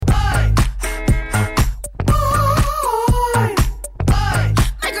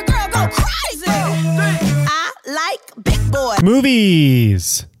boy.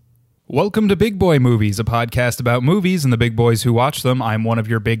 Movies. Welcome to Big Boy Movies, a podcast about movies and the big boys who watch them. I'm one of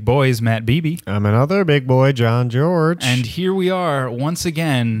your big boys, Matt Beebe. I'm another big boy, John George. And here we are once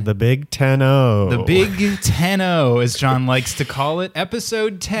again. the Big 10-0. The Big 10-0, as John likes to call it.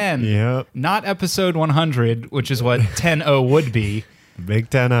 Episode 10. Yep. Not episode 100, which is what 10-0 would be. Big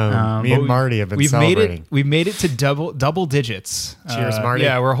 10-0. Me But and Marty have been we've celebrating. We've made it to double digits. Cheers, Marty.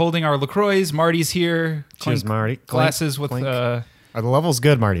 Yeah, we're holding our LaCroix. Marty's here. Cheers, Marty. Clink, Glasses with... clink. Are the levels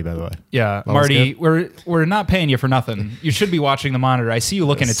good, Marty, by the way? Yeah, Levels Marty, good? we're not paying you for nothing. You should be watching the monitor. I see you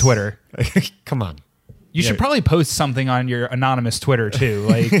looking at Twitter. Come on. You should probably post something on your anonymous Twitter too.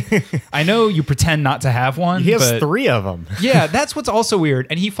 Like, I know you pretend not to have one. He has but 3 of them. Yeah, that's what's also weird.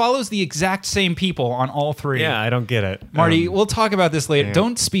 And he follows the exact same people on all 3. Yeah, I don't get it. Marty, we'll talk about this later. yeah.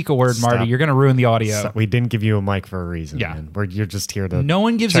 Don't speak a word, Marty. Stop. You're going to ruin the audio. So we didn't give you a mic for a reason. Yeah. Man. You're just here to No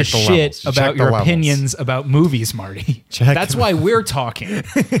one gives check a the shit levels. about Check the your levels. opinions about movies, Marty. Check That's the- why we're talking.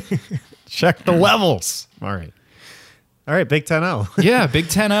 Check the levels. All right, Big 10-0. Yeah, Big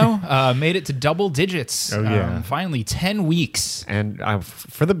 10-0 made it to double digits. Oh, yeah. Finally, 10 weeks. And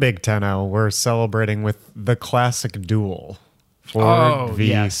for the Big 10-0, we're celebrating with the classic duel. Ford Oh, v.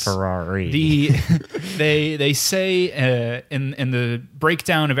 yes. Ferrari. They say in the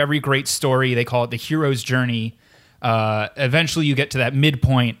breakdown of every great story, they call it the hero's journey. Eventually, you get to that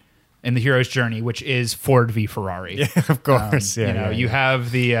midpoint in the hero's journey, which is Ford v. Ferrari. Yeah, of course. You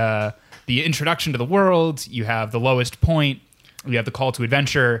have the introduction to the world, you have the lowest point, you have the call to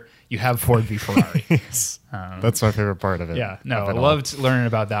adventure, you have Ford v. Ferrari. That's my favorite part of it. Yeah, no, of I it all. loved learning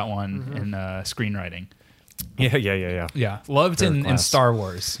about that one in screenwriting. Yeah. Yeah, loved Third in class. Star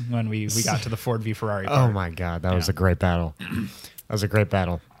Wars when we got to the Ford v. Ferrari part. Oh my God, that was a great battle. That was a great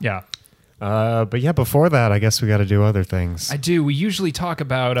battle. Yeah. But yeah, before that, I guess we got to do other things. I do. We usually talk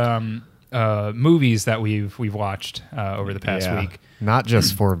about movies that we've watched over the past week. Not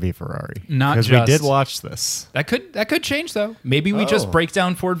just Ford v. Ferrari. Not because we just. did watch this. That could change though. Maybe we just break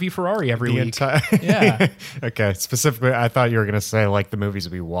down Ford v. Ferrari every week. Yeah. Okay. Specifically, I thought you were gonna say like the movies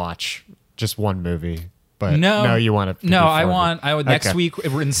we watch, just one movie. But no, you want to. No, I would next Okay. week,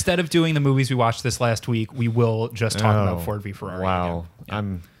 instead of doing the movies we watched this last week, we will just talk about Ford v. Ferrari. Wow,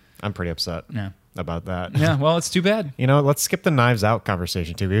 again. I'm pretty upset. Yeah. About that. Yeah. Well, it's too bad. You know, let's skip the Knives Out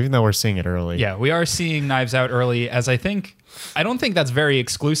conversation too, even though we're seeing it early. Yeah, we are seeing Knives Out early, as I don't think that's very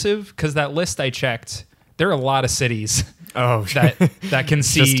exclusive, because that list I checked, there are a lot of cities Oh, that can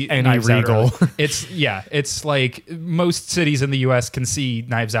see Just any Knives Out Regal. early. It's like most cities in the U.S. can see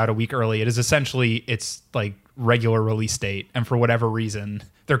Knives Out a week early. It is essentially its like regular release date, and for whatever reason,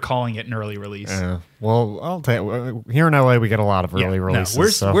 they're calling it an early release. Well, I'll tell you, here in LA, we get a lot of early releases. We're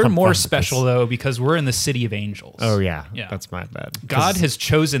so we're I'm more fine with special this. though because we're in the city of angels. Oh yeah, Yeah. that's my bad. God 'Cause has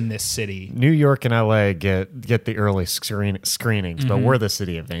chosen this city. New York and LA get the early screenings, but we're the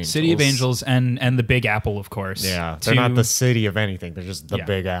city of angels. City of Angels and the Big Apple, of course. Yeah, they're not the city of anything. They're just the Yeah.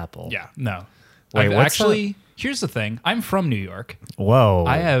 Big Apple. Yeah, no. Wait, I've what's actually, here's the thing. I'm from New York. Whoa.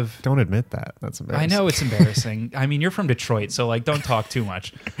 Don't admit that. That's I embarrassing. know it's embarrassing. I mean, you're from Detroit, so like, don't talk too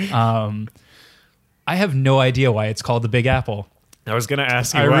much. I have no idea why it's called the Big Apple. I was gonna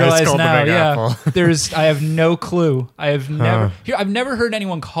ask you I why it's realize called now, the Big Apple. I have no clue. I've never heard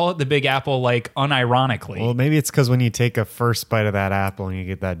anyone call it the Big Apple like unironically. Well, maybe it's because when you take a first bite of that apple and you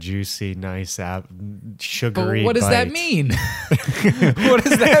get that juicy, nice, sugary. But what does that bite. mean? What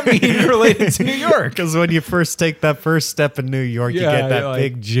does that mean related to New York? Because when you first take that first step in New York, you Yeah, get that you're like,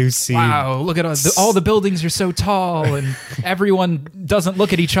 big, juicy. Wow, look at all the buildings are so tall and everyone doesn't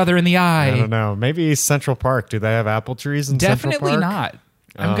look at each other in the eye. I don't know. Maybe Central Park. Do they have apple trees in Central Definitely Park? not.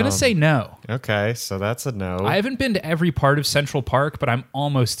 I'm going to say no. Okay, so that's a no. I haven't been to every part of Central Park, but I'm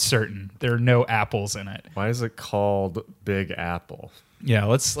almost certain there are no apples in it. Why is it called Big Apple? Yeah,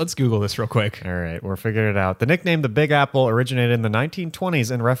 let's Google this real quick. All right, we're figuring it out. The nickname the Big Apple originated in the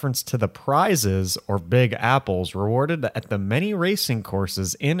 1920s in reference to the prizes or Big Apples rewarded at the many racing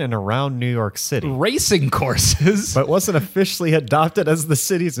courses in and around New York City. Racing courses. But wasn't officially adopted as the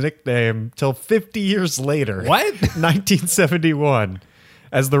city's nickname till 50 years later. What? 1971.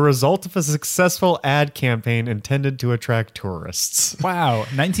 As the result of a successful ad campaign intended to attract tourists. Wow,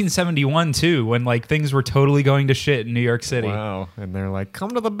 1971 too, when like things were totally going to shit in New York City. Wow. And they're like, come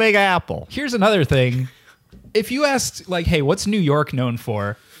to the Big Apple. Here's another thing. If you asked like, hey, what's New York known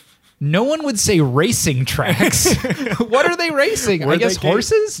for? No one would say racing tracks. What are they racing? I guess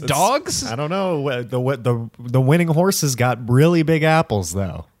horses? Dogs? I don't know. The winning horses got really big apples,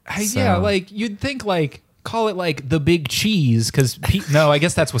 though. Yeah, like you'd think like call it like the Big Cheese because no, I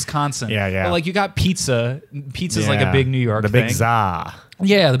guess that's Wisconsin. Yeah. But like you got pizza. Pizza's like a big New York The thing. Big Za.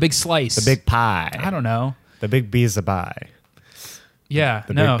 Yeah, the big slice. The Big Pie. I don't know. The Big Pizza Pie. Yeah,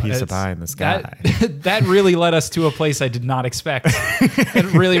 the no, big piece of it's- pie in the sky. That really led us to a place I did not expect.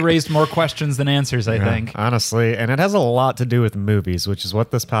 It really raised more questions than answers, I think. Honestly, and it has a lot to do with movies, which is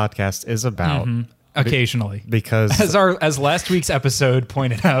what this podcast is about. Occasionally. Because As last week's episode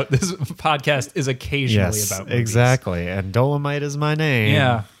pointed out, this podcast is occasionally yes, about movies. exactly. And Dolomite is my name.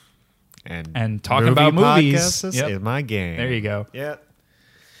 Yeah. And talking movie about movies. podcasts Yep. is my game. There you go. Yeah.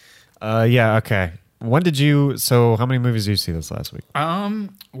 Yeah. Okay. When did you? So, how many movies did you see this last week?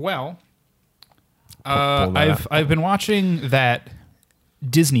 Well, pull that I've been watching that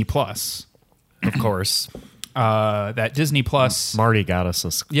Disney Plus. Of course, That Disney Plus. Marty got us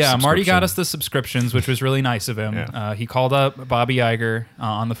a Yeah, Marty got subscription. us the subscriptions, which was really nice of him. Yeah. He called up Bobby Iger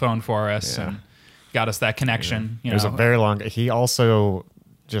on the phone for us Yeah. and got us that connection. You It was a know. very long. He also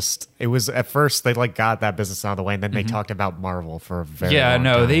just. It was at first they like got that business out of the way, and then they talked about Marvel for a very yeah, long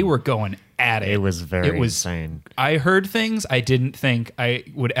no, time. they were going at it. It was very insane. I heard things I didn't think I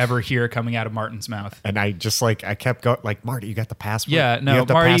would ever hear coming out of Martin's mouth. And I just I kept going like, Marty, you got the password? Yeah, You no, have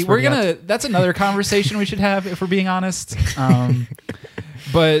the Marty, password we're yet?" that's another conversation we should have if we're being honest.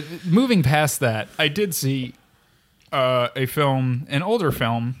 But moving past that, I did see an older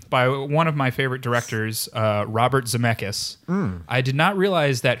film by one of my favorite directors, Robert Zemeckis. I did not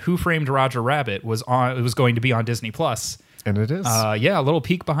realize that Who Framed Roger Rabbit was going to be on Disney Plus. And it is. Yeah, a little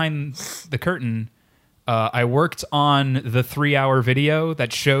peek behind the curtain. I worked on the 3-hour video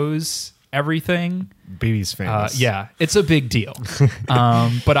that shows everything. BB's famous. Yeah, it's a big deal.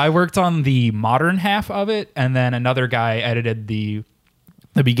 But I worked on the modern half of it, and then another guy edited the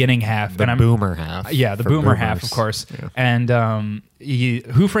beginning half. The and boomer half. Yeah, the for boomer half, boomers. of course. Yeah. And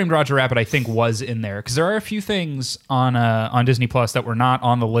Who Framed Roger Rabbit, I think, was in there because there are a few things on Disney Plus that were not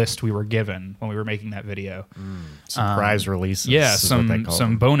on the list we were given when we were making that video. Surprise releases. Yeah, is what they call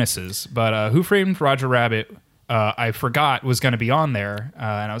some them. bonuses. But Who Framed Roger Rabbit, I forgot was going to be on there,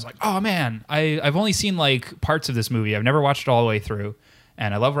 and I was like, oh man, I've only seen like parts of this movie. I've never watched it all the way through,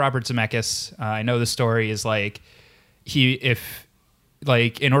 and I love Robert Zemeckis. I know the story is like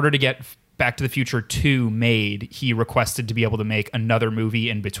in order to get Back to the Future 2 made, he requested to be able to make another movie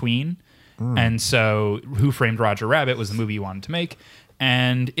in between. And so Who Framed Roger Rabbit was the movie he wanted to make.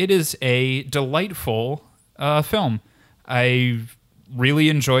 And it is a delightful film. I really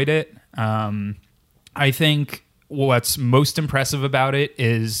enjoyed it. I think what's most impressive about it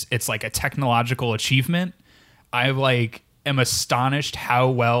is it's like a technological achievement. I am astonished how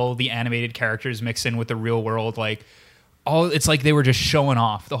well the animated characters mix in with the real world. It's like they were just showing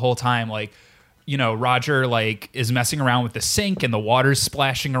off the whole time. Roger is messing around with the sink and the water's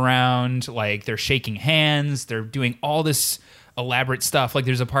splashing around. They're shaking hands. They're doing all this elaborate stuff.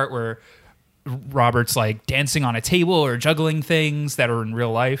 There's a part where Robert's dancing on a table or juggling things that are in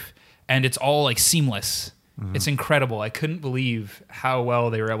real life, and it's all seamless. Mm-hmm. It's incredible. I couldn't believe how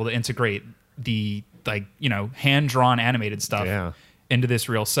well they were able to integrate the hand-drawn animated stuff into this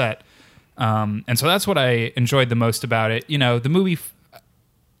real set. And so that's what I enjoyed the most about it. The movie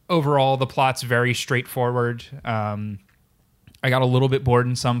overall, the plot's very straightforward. I got a little bit bored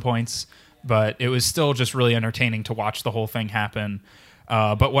in some points, but it was still just really entertaining to watch the whole thing happen.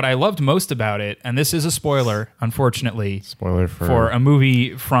 But what I loved most about it, and this is a spoiler, unfortunately, for a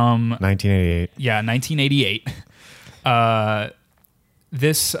movie from 1988. Yeah, 1988.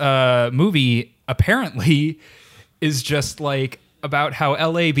 This movie apparently is just about how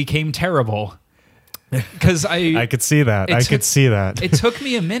LA became terrible. Because I could see that. It took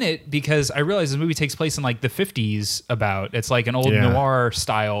me a minute because I realized the movie takes place in the 50s. It's an old noir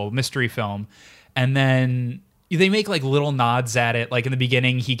style mystery film, and then they make little nods at it. In the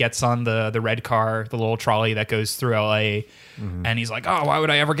beginning, he gets on the red car, the little trolley that goes through LA, and he's like, "Oh, why would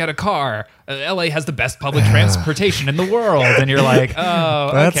I ever get a car? LA has the best public transportation in the world." And you're like,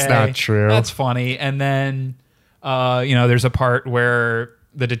 "Oh, that's okay, not true. That's funny." And then there's a part where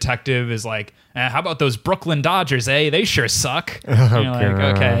the detective is like, how about those Brooklyn Dodgers, eh? They sure suck. And you're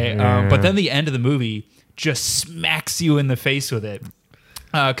like, okay. Yeah. But then the end of the movie just smacks you in the face with it.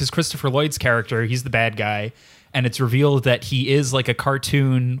 Because Christopher Lloyd's character, he's the bad guy, and it's revealed that he is a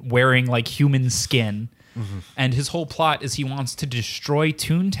cartoon wearing human skin. Mm-hmm. And his whole plot is he wants to destroy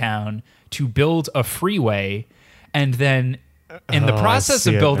Toontown to build a freeway, and then in the process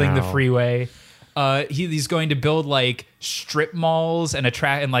of building the freeway, he's going to build strip malls and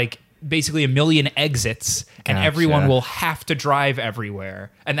basically 1 million exits, and everyone will have to drive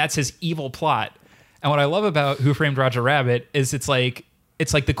everywhere, and that's his evil plot. And what I love about Who Framed Roger Rabbit is it's like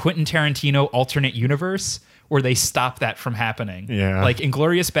the Quentin Tarantino alternate universe where they stop that from happening. Yeah. Like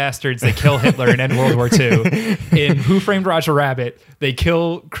Inglourious Bastards, they kill Hitler and end World War II. In Who Framed Roger Rabbit, they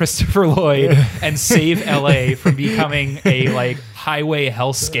kill Christopher Lloyd and save LA from becoming a like highway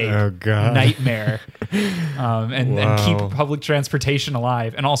hellscape nightmare. And keep public transportation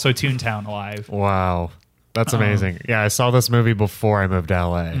alive, and also Toontown alive. Wow. That's amazing. Yeah, I saw this movie before I moved to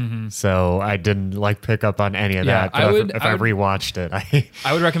LA, so I didn't like pick up on any of that. But if I rewatched it,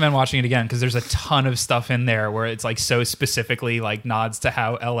 I would recommend watching it again because there's a ton of stuff in there where it's like so specifically like nods to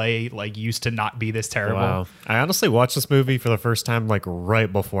how LA like used to not be this terrible. Wow. I honestly watched this movie for the first time like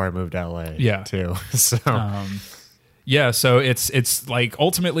right before I moved to LA. Yeah. Too. So. Yeah, so it's like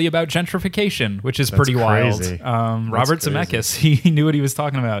ultimately about gentrification, which is pretty crazy. wild. Robert Zemeckis, he knew what he was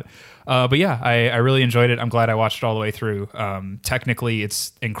talking about. But yeah, I really enjoyed it. I'm glad I watched it all the way through. Technically,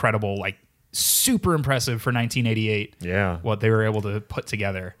 it's incredible, like super impressive for 1988. Yeah, what they were able to put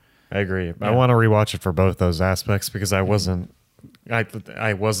together. I agree. Yeah. I want to rewatch it for both those aspects because I wasn't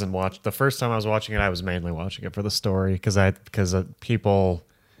watched the first time I was watching it. I was mainly watching it for the story because people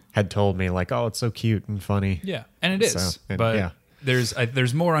had told me like, oh, it's so cute and funny. Yeah, and it is. But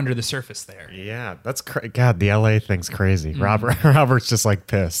there's more under the surface there. Yeah, that's God. The LA thing's crazy. Robert's just like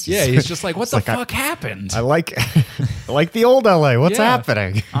pissed. Yeah, he's just like, what the fuck happened? I like the old LA. What's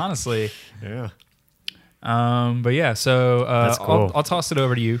happening? Honestly. Yeah. But yeah, so That's cool. I'll toss it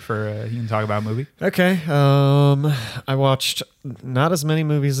over to you for you can talk about a movie. Okay. I watched not as many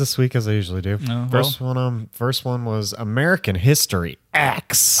movies this week as I usually do. First one was American History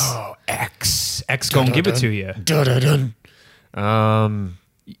X. Oh, X gonna give it to you.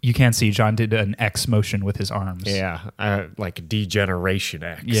 You can't see John did an X motion with his arms. Yeah, like Degeneration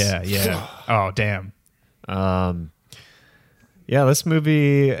X. Yeah. Oh, damn. Yeah, this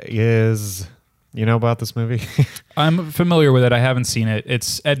movie is. You know about this movie? I'm familiar with it. I haven't seen it.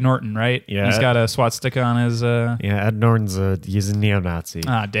 It's Ed Norton, right? Yeah. He's got a swastika on his... Yeah, Ed Norton's he's a neo-Nazi.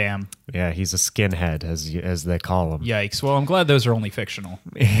 Ah, damn. Yeah, he's a skinhead, as they call him. Yikes. Well, I'm glad those are only fictional.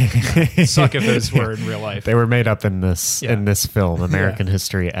 Suck if those were in real life. They were made up in this film, American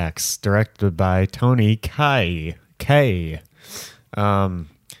History X, directed by Tony Kaye.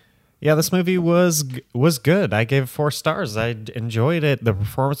 Yeah, this movie was good. I gave it 4 stars. I enjoyed it. The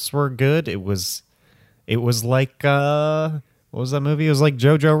performances were good. It was like what was that movie? It was like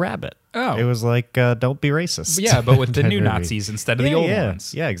Jojo Rabbit. Oh, it was like Don't Be Racist. Yeah, but with the new Nazis instead of the old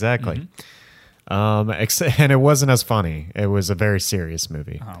ones. Yeah, exactly. And it wasn't as funny. It was a very serious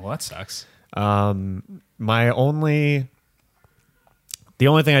movie. Oh, well, that sucks. The only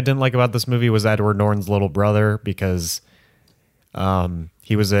thing I didn't like about this movie was Edward Norton's little brother because.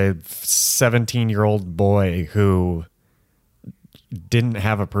 He was a 17-year-old boy who didn't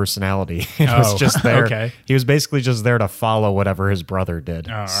have a personality. He was just there. Okay. He was basically just there to follow whatever his brother did.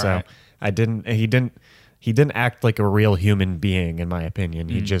 Oh, so right. He didn't act like a real human being, in my opinion.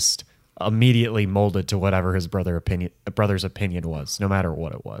 He just immediately molded to whatever his brother's opinion was, no matter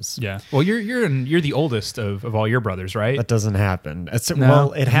what it was. Yeah. Well, you're the oldest of all your brothers, right? That doesn't happen. No?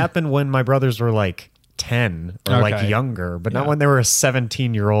 Well, it happened when my brothers were like 10 or like younger, but not when they were a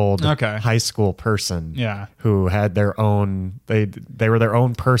 17-year-old high school person who had their own they were their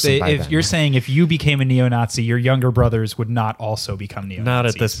own person by then. You're saying if you became a neo-Nazi, your younger brothers would not also become neo-Nazis. Not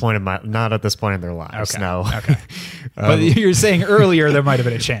at this point in their lives. Okay. No. Okay. But you're saying earlier there might have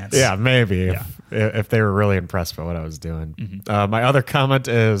been a chance. Yeah, maybe if they were really impressed by what I was doing. My other comment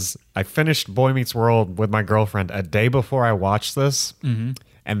is I finished Boy Meets World with my girlfriend a day before I watched this.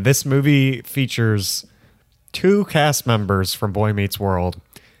 And this movie features 2 cast members from Boy Meets World.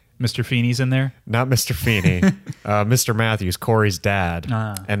 Mr. Feeney's in there? Not Mr. Feeney. Mr. Matthews, Corey's dad.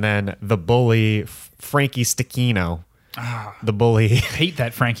 And then the bully, Frankie Stechino. The bully. I hate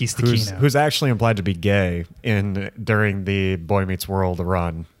that Frankie Stechino. Who's actually implied to be gay during the Boy Meets World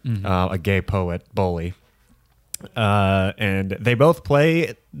run. A gay poet, bully. And they both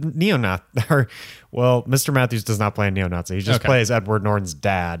play neo-Nazi. Well, Mr. Matthews does not play a neo-Nazi. He just plays Edward Norton's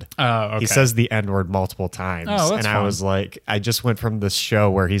dad. Oh, okay. He says the N-word multiple times. Oh, that's and fun. I was like, I just went from this show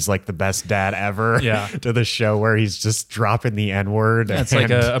where he's like the best dad ever to the show where he's just dropping the N-word. That's like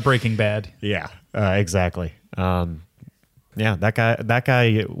a Breaking Bad. Yeah, exactly. That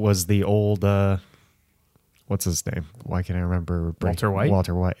guy was the old... what's his name? Why can't I remember? Walter White?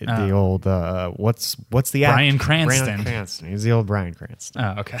 Walter White. The old... what's the act? Bryan Cranston. Bryan Cranston. He's the old Bryan Cranston.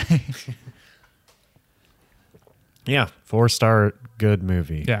 Oh, okay. Yeah, 4-star good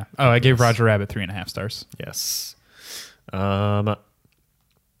movie. Yeah. Oh, I gave Roger Rabbit 3.5 stars. Yes. And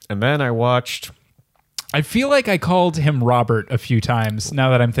then I watched I feel like I called him Robert a few times now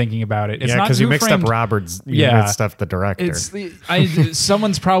that I'm thinking about it. It's Yeah, not because you mixed up Who Framed- Robert's. You Yeah. mixed up the director.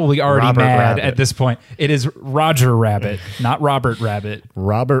 Someone's probably already Robert mad Rabbit. at this point. It is Roger Rabbit, not Robert Rabbit.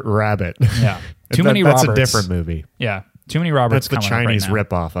 Robert Rabbit. Yeah. Too many That's Roberts. a different movie. Yeah. Too many Roberts. That's the coming up Chinese right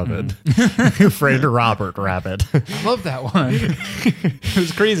now. ripoff of it. Who Framed Robert Rabbit? I love that one. It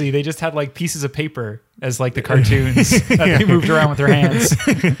was crazy. They just had like pieces of paper as like the cartoons that they moved around with their hands.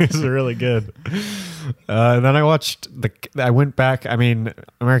 It's really good. Then I went back. I mean,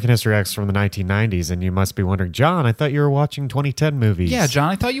 American History X from the 1990s, and you must be wondering, John, I thought you were watching 2010 movies. Yeah, John,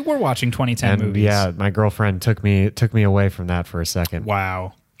 I thought you were watching 2010 and movies. yeah, my girlfriend took me away from that for a second.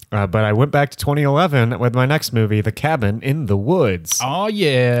 Wow. But I went back to 2011 with my next movie, The Cabin in the Woods, Oh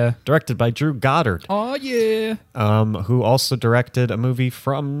yeah. directed by Drew Goddard, Oh yeah. who also directed a movie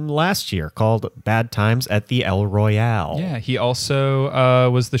from last year called Bad Times at the El Royale. Yeah, he also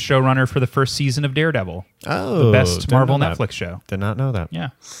was the showrunner for the first season of Daredevil, Oh, the best didn't Marvel know that. Netflix show. Did not know that. Yeah.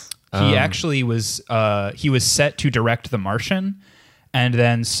 He actually was set to direct The Martian, and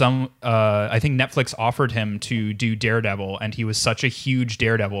then I think Netflix offered him to do Daredevil, and he was such a huge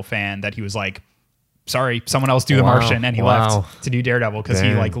Daredevil fan that he was like, sorry, someone else do The Wow. Martian, and he Wow. left to do Daredevil because he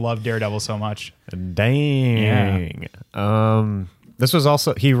Damn. like loved Daredevil so much. Dang. This was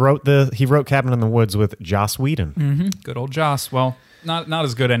also he wrote Cabin in the Woods with Joss Whedon. Good old Joss. Well, not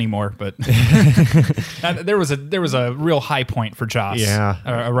as good anymore, but there was a real high point for Joss. Yeah.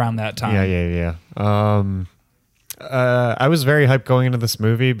 Around that time. Yeah. I was very hyped going into this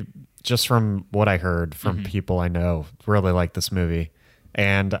movie just from what I heard from people I know. Really like this movie,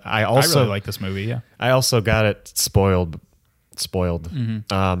 and I I really also like this movie. Yeah. I also got it spoiled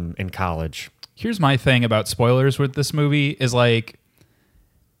in college. Here's my thing about spoilers with this movie is like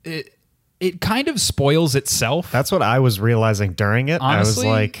it kind of spoils itself. That's what I was realizing during it. Honestly,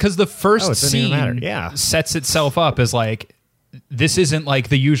 I was like, because the first oh, it didn't even matter. scene Yeah. sets itself up as like this isn't like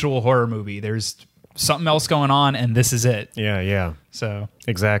the usual horror movie. There's something else going on, and this is it. yeah. So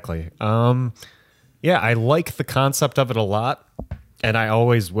Exactly. Yeah, I like the concept of it a lot, and I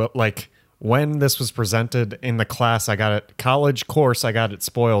always will. Like when this was presented in the class, college course, I got it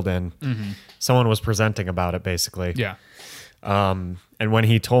spoiled in. Someone was presenting about it basically. yeah. And when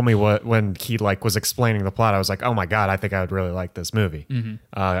he told me when he like was explaining the plot, I was like, oh my god, I think I would really like this movie.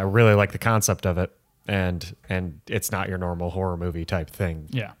 I really like the concept of it, and it's not your normal horror movie type thing.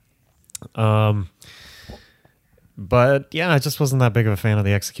 Yeah. But yeah, I just wasn't that big of a fan of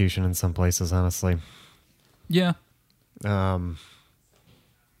the execution in some places, honestly. Yeah.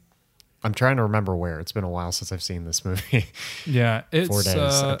 I'm trying to remember where. It's been a while since I've seen this movie. Yeah. It's 4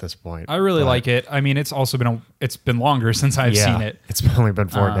 days at this point. I really But like it. I mean, it's also been longer since I've yeah, seen it. It's only been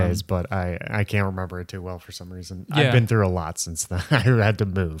 4 days, but I can't remember it too well for some reason. Yeah. I've been through a lot since then. I had to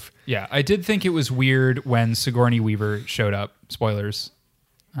move. Yeah, I did think it was weird when Sigourney Weaver showed up. Spoilers.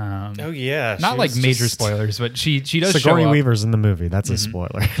 Oh yeah, Not like major spoilers, but she does Sigourney show up. Weaver's in the movie. That's a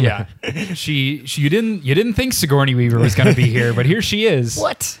spoiler. Yeah, you didn't think Sigourney Weaver was going to be here, but here she is.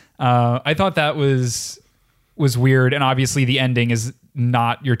 What? I thought that was weird, and obviously the ending is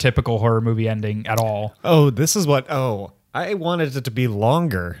not your typical horror movie ending at all. Oh, this is what. Oh, I wanted it to be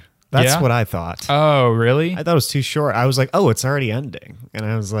longer. That's Yeah? what I thought. Oh, really? I thought it was too short. I was like, oh, it's already ending, and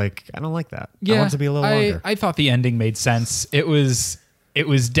I was like, I don't like that. I want it to be a little longer. I thought the ending made sense. It was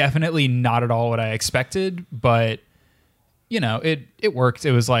definitely not at all what I expected, but it worked.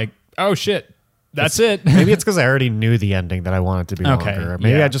 It was like, oh shit, that's it. Maybe it's because I already knew the ending that I wanted to be Okay, longer.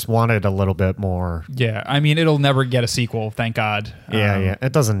 Maybe yeah. I just wanted a little bit more. Yeah, I mean, it'll never get a sequel, thank God. Yeah.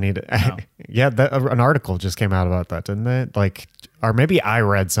 It doesn't need it. No. Yeah, an article just came out about that, didn't it? Like, or maybe I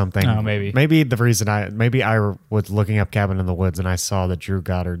read something. Oh, maybe. Maybe the reason I was looking up Cabin in the Woods and I saw that Drew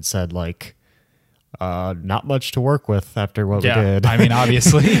Goddard said like, not much to work with after what we did. I mean,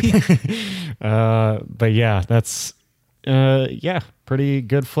 obviously. But yeah, that's pretty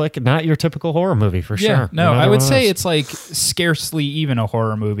good flick. Not your typical horror movie for Yeah, sure. no, Another I would one of say those. it's like scarcely even a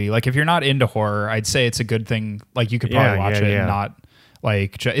horror movie. Like if you're not into horror, I'd say it's a good thing. Like you could probably watch it and not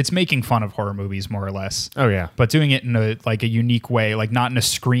like it's making fun of horror movies more or less. Oh yeah. But doing it in a unique way, like not in a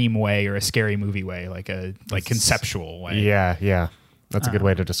Scream way or a scary movie way, like a conceptual way. Yeah. That's a good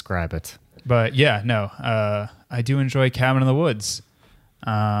way to describe it. But yeah, no, I do enjoy Cabin in the Woods.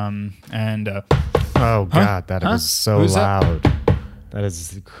 Oh God, that was so Who's that? loud. That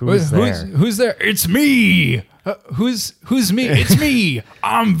is who's there. Who's there? It's me. Who's me? It's me.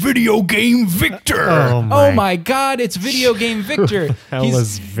 I'm Video Game Victor. Oh my God! It's Video Game Victor. Hell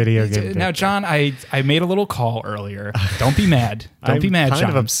is Video Game Victor. Now, John, I made a little call earlier. Don't be mad. Don't be mad, John. I'm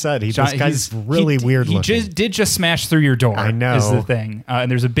kind of upset. This guy's really weird looking. He did just smash through your door. I know. Is the thing.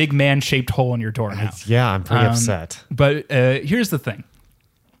 And there's a big man-shaped hole in your door now. Yeah, I'm pretty upset. But here's the thing.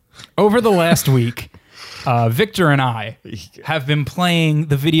 Over the last week, Victor and I have been playing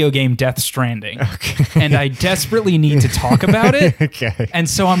the video game Death Stranding, and I desperately need to talk about it. Okay. And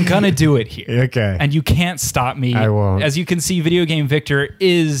so I'm going to do it here. Okay. And you can't stop me. I won't. As you can see, Video Game Victor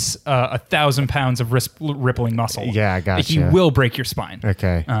is 1,000 pounds of rippling muscle. Yeah, I got He will break your spine.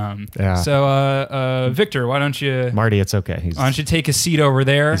 Okay. Yeah. So, Victor, why don't you... Marty, it's okay. Why don't you take a seat over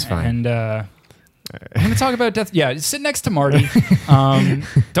there? He's fine. And... I'm going to talk about death. Yeah, sit next to Marty.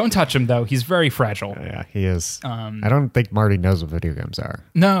 Don't touch him, though. He's very fragile. Yeah, he is. I don't think Marty knows what video games are.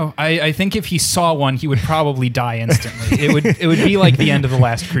 No, I think if he saw one, he would probably die instantly. It would be like the end of The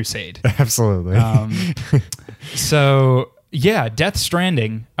Last Crusade. Absolutely. So, yeah, Death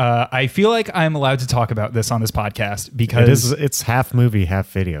Stranding. I feel like I'm allowed to talk about this on this podcast because... It's half movie, half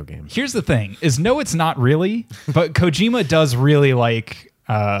video game. Here's the thing, is no, it's not really, but Kojima does really like...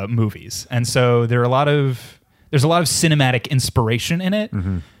 movies, and so there's a lot of cinematic inspiration in it.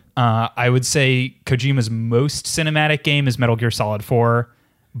 Mm-hmm. I would say Kojima's most cinematic game is Metal Gear Solid 4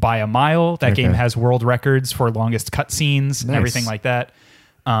 by a mile. That game has world records for longest cutscenes and everything like that.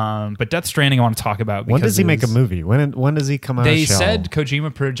 But Death Stranding I want to talk about. When does he make a movie? When does he come out? They said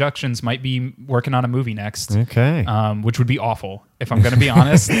Kojima Productions might be working on a movie next. Okay. Which would be awful, if I'm going to be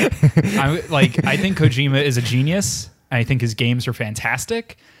honest. I think Kojima is a genius. I think his games are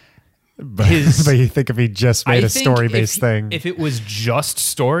fantastic. But you think if he just made a story-based thing? If it was just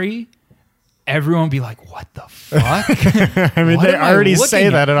story, everyone would be like, what the fuck? I mean, they already say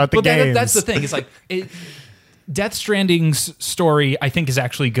that about the games. That's the thing. It's like... Death Stranding's story, I think, is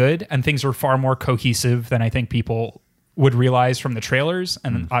actually good, and things are far more cohesive than I think people would realize from the trailers.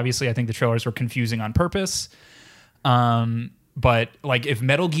 And obviously, I think the trailers were confusing on purpose. But like, if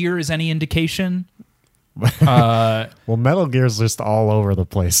Metal Gear is any indication... well, Metal Gear's just all over the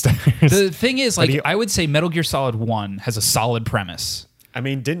place. The thing is, like, I would say Metal Gear Solid 1 has a solid premise. I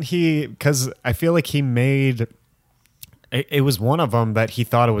mean, didn't he... Because I feel like he made... It was one of them that he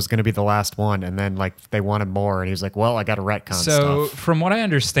thought it was going to be the last one, and then like they wanted more, and he was like, well, I got to retcon stuff. So from what I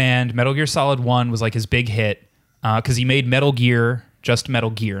understand, Metal Gear Solid 1 was like his big hit, because he made Metal Gear, just Metal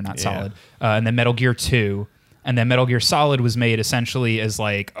Gear, not Solid, and then Metal Gear 2. And then Metal Gear Solid was made essentially as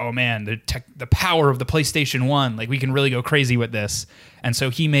like, oh man, the power of the PlayStation 1, like we can really go crazy with this. And so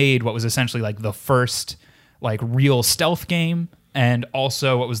he made what was essentially like the first like real stealth game, and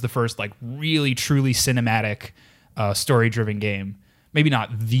also what was the first like really truly cinematic story-driven game. Maybe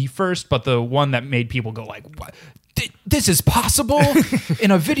not the first, but the one that made people go like, what? This is possible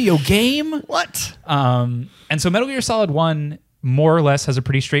in a video game? What? And so Metal Gear Solid 1 more or less has a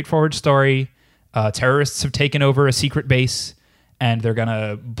pretty straightforward story. Terrorists have taken over a secret base, and they're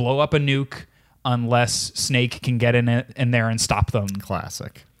gonna blow up a nuke unless Snake can get in there and stop them.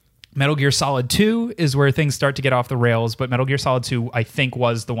 Classic. Metal Gear Solid 2 is where things start to get off the rails, but Metal Gear Solid 2, I think,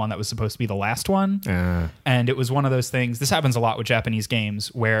 was the one that was supposed to be the last one. And it was one of those things, this happens a lot with Japanese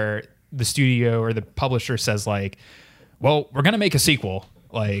games, where the studio or the publisher says like, well, we're gonna make a sequel.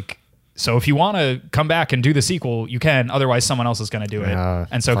 Like, so if you want to come back and do the sequel, you can, otherwise someone else is gonna do it.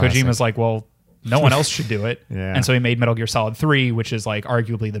 And so classic. Kojima's like, well, no one else should do it. Yeah. And so he made Metal Gear Solid 3, which is like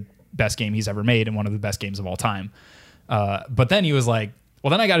arguably the best game he's ever made and one of the best games of all time. But then he was like, well,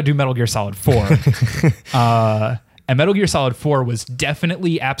 then I got to do Metal Gear Solid 4. And Metal Gear Solid 4 was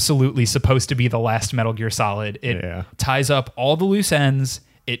definitely, absolutely supposed to be the last Metal Gear Solid. It ties up all the loose ends.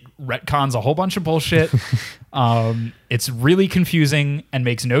 It retcons a whole bunch of bullshit. It's really confusing and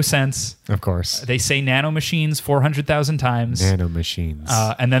makes no sense. Of course. They say nanomachines 400,000 times. Nanomachines.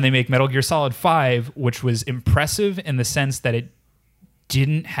 And then they make Metal Gear Solid 5, which was impressive in the sense that it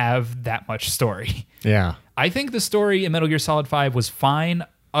didn't have that much story. Yeah. I think the story in Metal Gear Solid 5 was fine,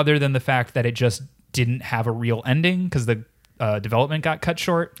 other than the fact that it just didn't have a real ending because the development got cut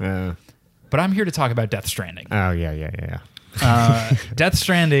short. But I'm here to talk about Death Stranding. Oh, yeah. Death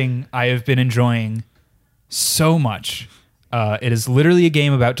Stranding, I have been enjoying so much. It is literally a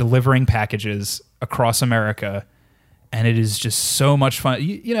game about delivering packages across America, And it is just so much fun.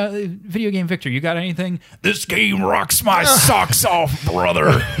 You know, video game Victor, you got anything? This game rocks my socks off, brother.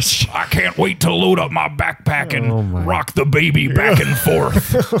 I can't wait to load up my backpack and rock the baby back and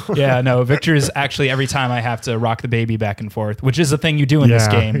forth. Yeah, no, Victor is actually, every time I have to rock the baby back and forth, which is the thing you do in this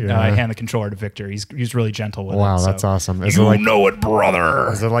game, I hand the controller to Victor. He's really gentle with it. Wow, that's awesome. Is you know it,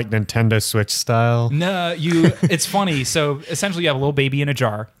 brother. Is it like Nintendo Switch style? No, it's funny. So essentially you have a little baby in a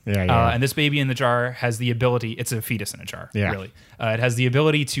jar. And this baby in the jar has the ability, it's a fetus in a jar, really. It has the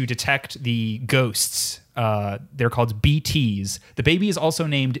ability to detect the ghosts. They're called BTs. The baby is also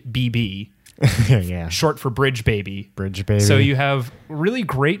named BB. Short for Bridge Baby. Bridge Baby. So you have really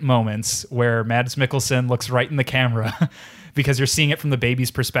great moments where Mads Mikkelsen looks right in the camera because you're seeing it from the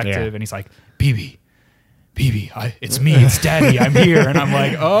baby's perspective, and he's like, BB, it's me, it's Daddy, I'm here. And I'm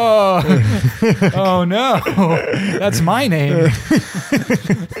like, oh no, that's my name.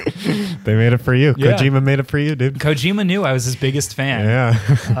 They made it for you. Yeah. Kojima made it for you, dude. Kojima knew I was his biggest fan.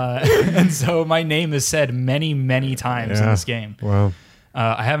 Yeah. And so my name is said many, many times in this game. Wow.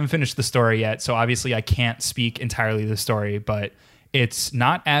 I haven't finished the story yet, so obviously I can't speak entirely the story, but it's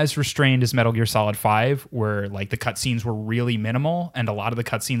not as restrained as Metal Gear Solid 5, where like the cutscenes were really minimal and a lot of the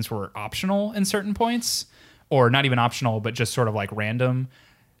cutscenes were optional in certain points, or not even optional, but just sort of like random.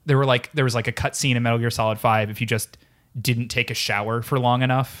 There was like a cutscene in Metal Gear Solid 5. If you just didn't take a shower for long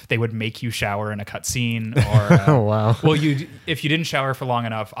enough, they would make you shower in a cutscene. Or oh wow! Well, if you didn't shower for long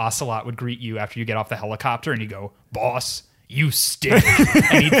enough, Ocelot would greet you after you get off the helicopter, and you go, "Boss, you stink,"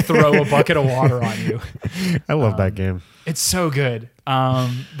 and he'd throw a bucket of water on you. I love that game. It's so good.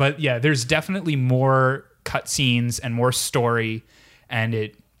 But yeah, there's definitely more cutscenes and more story, and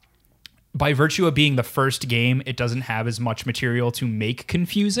it, by virtue of being the first game, it doesn't have as much material to make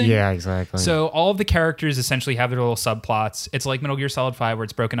confusing. Yeah, exactly. So all of the characters essentially have their little subplots. It's like Metal Gear Solid 5 where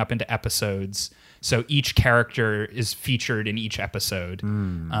it's broken up into episodes. So each character is featured in each episode.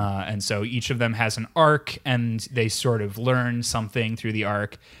 And so each of them has an arc, and they sort of learn something through the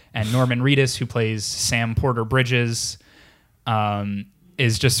arc. And Norman Reedus, who plays Sam Porter Bridges,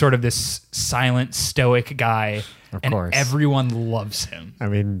 is just sort of this silent, stoic guy. Of course. Everyone loves him. I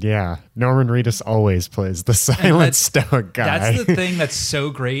mean, yeah. Norman Reedus always plays the silent, stoic guy. That's the thing that's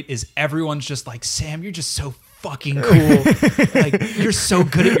so great, is everyone's just like, Sam, you're just so fucking cool. Like, you're so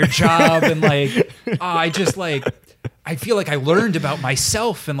good at your job. And like, I feel like I learned about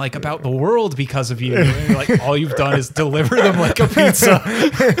myself and like about the world because of you. And like, all you've done is deliver them like a pizza.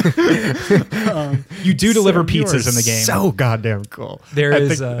 You do deliver pizzas in the game. So goddamn cool.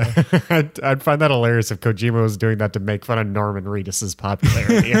 I'd find that hilarious if Kojima was doing that to make fun of Norman Reedus'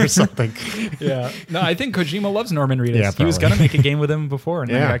 popularity or something. Yeah. No, I think Kojima loves Norman Reedus. Yeah, he was going to make a game with him before,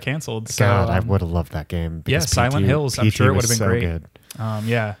 and then it got canceled. So, God, I would have loved that game. Yeah, Silent Hills. I'm sure it would have been great. Good.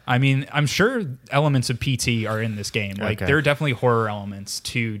 Yeah, I mean, I'm sure elements of PT are in this game. Like, there are definitely horror elements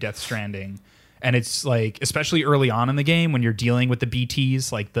to Death Stranding, and it's like, especially early on in the game when you're dealing with the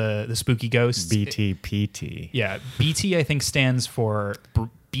BTs, like the spooky ghosts. BTPT. Yeah, BT I think stands for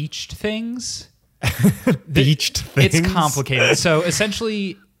beached things. Beached things. It's complicated. So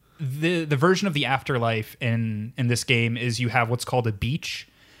essentially, the version of the afterlife in this game is you have what's called a beach.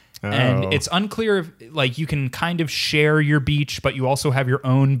 And it's unclear if, like, you can kind of share your beach, but you also have your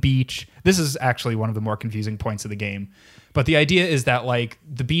own beach. This is actually one of the more confusing points of the game. But the idea is that, like,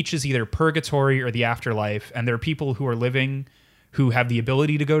 the beach is either purgatory or the afterlife, and there are people who are living who have the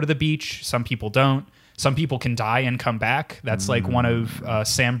ability to go to the beach. Some people don't. Some people can die and come back. That's like one of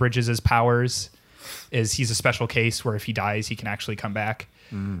Sam Bridges' powers, is he's a special case where if he dies, he can actually come back.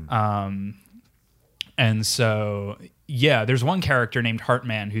 And so, yeah, there's one character named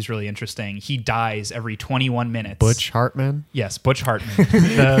Hartman who's really interesting. He dies every 21 minutes. Butch Hartman? Yes, Butch Hartman,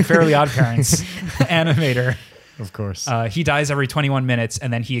 the Fairly Odd Parents animator. Of course. He dies every 21 minutes,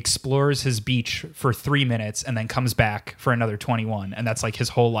 and then he explores his beach for 3 minutes and then comes back for another 21. And that's like his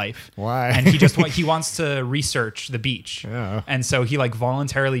whole life. Why? And he wants to research the beach. Yeah. And so he like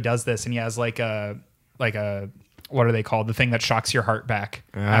voluntarily does this, and he has like a what are they called? The thing that shocks your heart back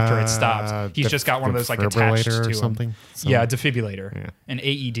after it stops. He's just got one of those like attached to him. Something? Yeah, defibrillator. Yeah. An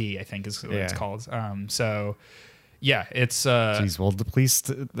AED, I think is what it's called. So yeah, it's Jeez, well, please,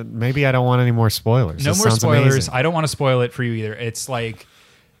 maybe I don't want any more spoilers. No this more spoilers. Amazing. I don't want to spoil it for you either. It's like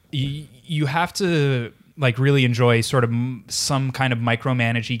you have to like really enjoy sort of some kind of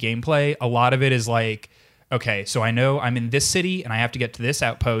micromanagey gameplay. A lot of it is like, okay, so I know I'm in this city and I have to get to this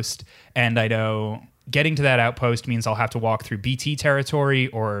outpost, and I know getting to that outpost means I'll have to walk through BT territory,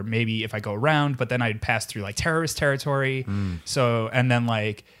 or maybe if I go around, but then I'd pass through like terrorist territory. So, and then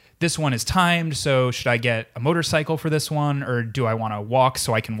like this one is timed, so should I get a motorcycle for this one, or do I want to walk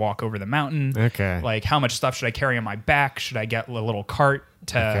so I can walk over the mountain? Okay. Like, how much stuff should I carry on my back? Should I get a little cart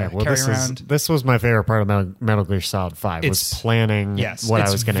to carry around? This was my favorite part of Metal Gear Solid 5 was planning what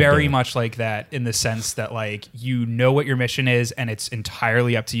I was going to do. It's very much like that in the sense that, like, you know what your mission is, and it's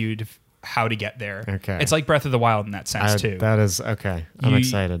entirely up to you to how to get there. Okay. It's like Breath of the Wild in that sense, too. That is, okay. I'm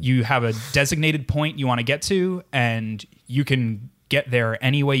excited. You have a designated point you want to get to, and you can get there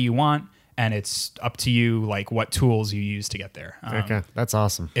any way you want, and it's up to you, like, what tools you use to get there. Okay, that's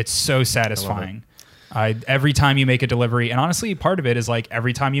awesome. It's so satisfying. Every time you make a delivery, and honestly, part of it is, like,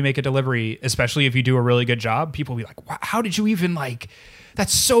 every time you make a delivery, especially if you do a really good job, people will be like, wow, how did you even, like,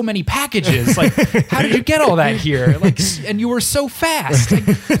 that's so many packages. Like, how did you get all that here? Like, and you were so fast.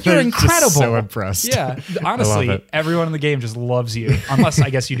 Like, you're incredible. Just so impressed. Yeah, honestly, everyone in the game just loves you, unless I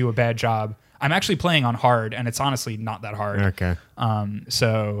guess you do a bad job. I'm actually playing on hard, and it's honestly not that hard. Okay.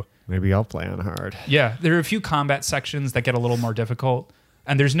 So maybe I'll play on hard. Yeah, there are a few combat sections that get a little more difficult,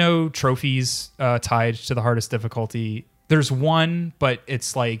 and there's no trophies tied to the hardest difficulty. There's one, but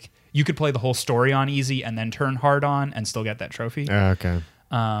it's like you could play the whole story on easy and then turn hard on and still get that trophy. Okay.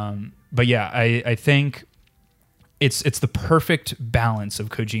 But yeah, I think it's the perfect balance of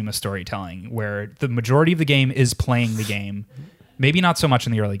Kojima storytelling, where the majority of the game is playing the game. Maybe not so much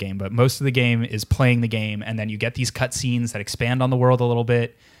in the early game, but most of the game is playing the game, and then you get these cutscenes that expand on the world a little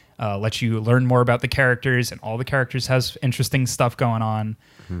bit, let you learn more about the characters, and all the characters has interesting stuff going on.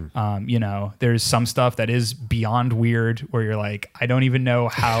 You know, there's some stuff that is beyond weird, where you're like, I don't even know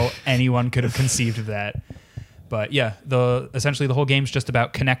how anyone could have conceived of that. But yeah, essentially the whole game's just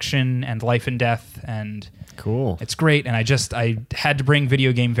about connection and life and death, and cool. It's great. And I had to bring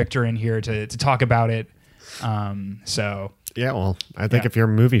Video Game Victor in here to talk about it. So. Yeah, well, I think if you're a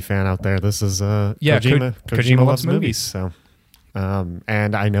movie fan out there, this is Kojima loves movies. So,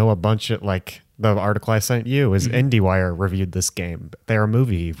 and I know a bunch of, like, the article I sent you is IndieWire reviewed this game. They're a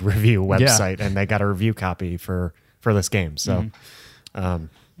movie review website, and they got a review copy for this game. So,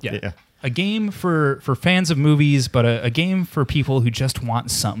 yeah. A game for fans of movies, but a game for people who just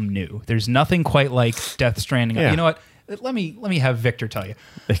want something new. There's nothing quite like Death Stranding. Yeah. You know what? Let me have Victor tell you.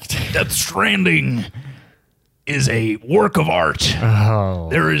 Death Stranding is a work of art. Oh.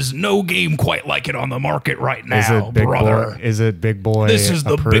 There is no game quite like it on the market right now, is it big brother. Boy? Is it Big Boy? This is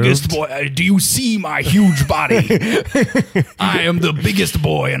the approved? biggest boy. Do you see my huge body? I am the biggest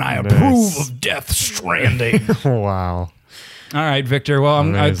boy, and I approve of Death Stranding. Wow. All right, Victor.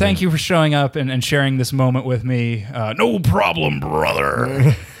 Well, I thank you for showing up and sharing this moment with me. No problem,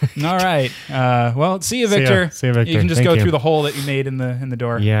 brother. All right. Well, see you, Victor. See you, Victor. You can just Thank go you. through the hole that you made in the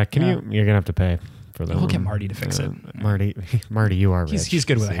door. Yeah. You're gonna have to pay for that. We'll get Marty to fix it. Marty, you are rich. He's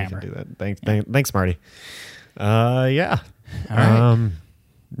good with a you can hammer. do that. Thanks, Marty. Yeah. All right.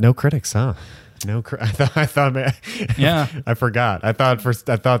 No critics, huh? I thought, man. Yeah. I forgot. I thought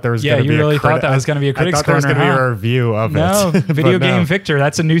there was. Yeah, gonna you be really a thought that was going to be a critics I thought there was corner. going to be a review of No, it. Video But Game no. Victor.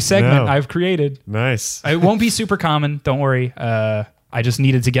 That's a new segment No. I've created. Nice. It won't be super common. Don't worry. I just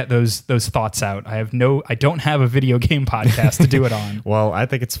needed to get those thoughts out. I don't have a video game podcast to do it on. Well, I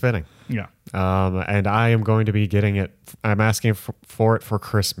think it's fitting. Yeah. And I am going to be getting it. I'm asking for it for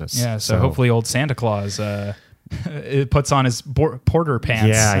Christmas. Yeah. So hopefully, old Santa Claus it puts on his porter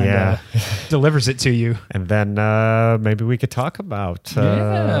pants. And, delivers it to you. And then maybe we could talk about it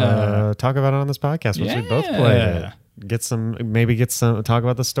on this podcast once we both played it. Talk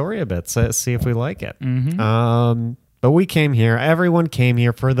about the story a bit. See if we like it. Mm-hmm. But everyone came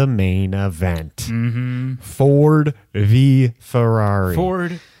here for the main event. Ford v Ferrari.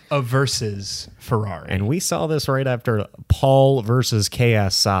 Ford versus Ferrari. And we saw this right after Paul versus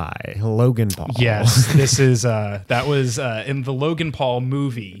KSI, Logan Paul. Yes, this is that was in the Logan Paul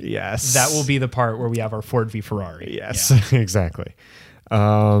movie. Yes. That will be the part where we have our Ford v Ferrari. Yes, exactly.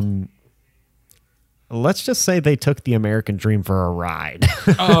 Let's just say they took the American dream for a ride.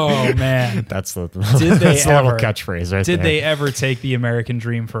 Oh man. That's the Did they that's the little ever? catchphrase right Did there. they ever take the American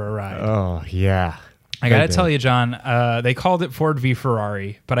dream for a ride? Oh, yeah. I gotta tell you, John, they called it Ford v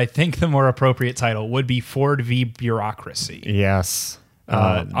Ferrari, but I think the more appropriate title would be Ford v Bureaucracy. Yes.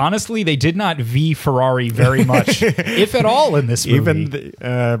 Honestly, they did not v Ferrari very much, if at all, in this movie.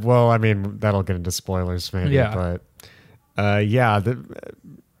 Well, I mean, that'll get into spoilers maybe, but my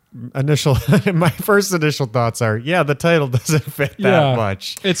first initial thoughts are, the title doesn't fit that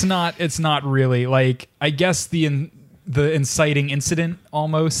much. It's not really. Like, I guess the inciting incident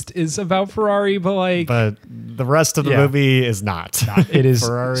almost is about Ferrari, but the rest of the movie is not. It is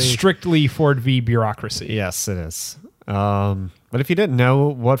Ferrari. Strictly Ford v Bureaucracy. Yes, it is. But if you didn't know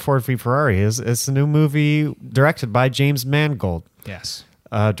what Ford v Ferrari is, it's a new movie directed by James Mangold. Yes.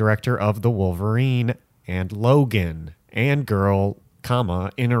 director of The Wolverine and Logan and Girl,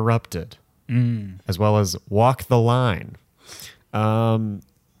 Interrupted, as well as Walk the Line.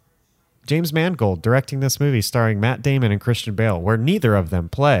 James Mangold directing this movie starring Matt Damon and Christian Bale, where neither of them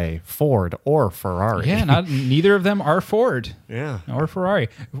play Ford or Ferrari. Yeah, neither of them are Ford. Yeah. Or Ferrari.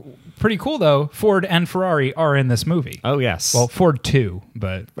 Pretty cool, though. Ford and Ferrari are in this movie. Oh, yes. Well, Ford 2,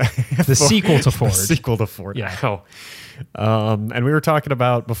 but the sequel to Ford. The sequel to Ford. Yeah. And we were talking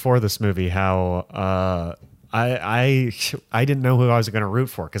about before this movie how I didn't know who I was going to root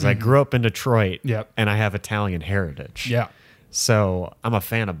for because I grew up in Detroit. Yep. And I have Italian heritage. Yeah. So I'm a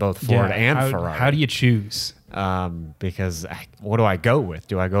fan of both Ford and Ferrari. How do you choose? Because what do I go with?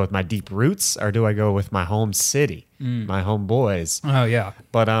 Do I go with my deep roots or do I go with my home city, my home boys? Oh, yeah.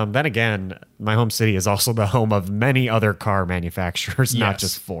 But then again, my home city is also the home of many other car manufacturers, not Yes.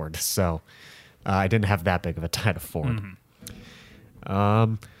 just Ford. So I didn't have that big of a tie to Ford.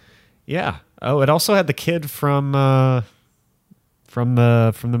 Yeah. Oh, it also had the kid from the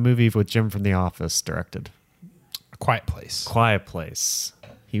movie with Jim from The Office directed. Quiet Place. Quiet Place.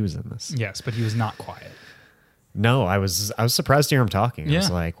 He was in this. Yes, but he was not quiet. No, I was surprised to hear him talking. I was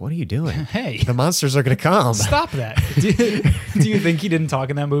Yeah. like, "What are you doing? Hey. The monsters are going to come!" Stop that. Do you think he didn't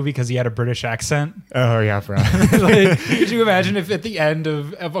talk in that movie because he had a British accent? Oh yeah, bro. Like, could you imagine if at the end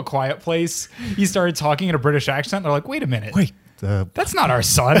of A Quiet Place he started talking in a British accent? They're like, wait a minute. Wait, That's not our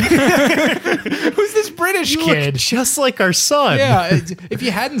son. Who's this British you kid? look just like our son. Yeah, if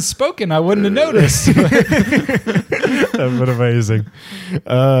you hadn't spoken, I wouldn't have noticed. That would amazing.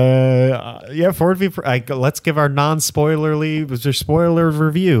 Yeah, Ford v. Let's give our spoiler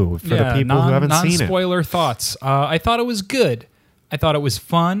review for the people who haven't seen it. Non-spoiler thoughts. I thought it was good. I thought it was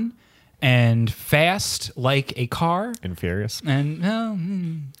fun and fast, like a car. And Furious. And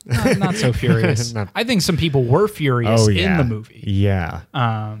not so furious. Not- I think some people were furious in the movie. Yeah.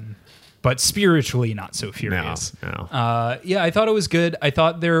 But spiritually not so furious. No. Yeah, I thought it was good. I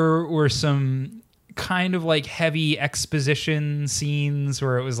thought there were some kind of like heavy exposition scenes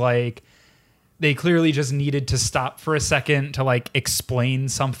where it was like they clearly just needed to stop for a second to like explain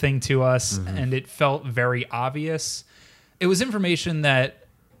something to us, and it felt very obvious. It was information that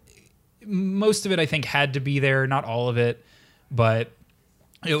most of it I think had to be there, not all of it, but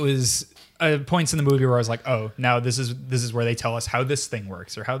it was points in the movie where I was like, oh, now this is where they tell us how this thing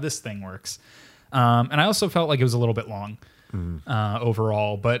works or how this thing works. And I also felt like it was a little bit long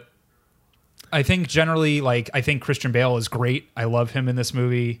overall, but I think generally, like, I think Christian Bale is great. I love him in this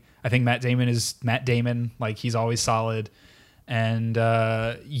movie. I think Matt Damon is Matt Damon. Like, he's always solid. And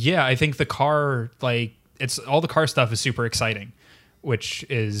yeah, I think the car, like, all the car stuff is super exciting, which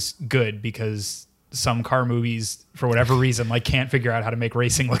is good because some car movies, for whatever reason, like can't figure out how to make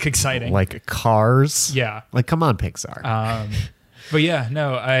racing look exciting. Like Cars. Yeah. Like, come on, Pixar. But yeah,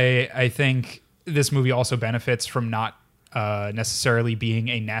 no, I think this movie also benefits from not necessarily being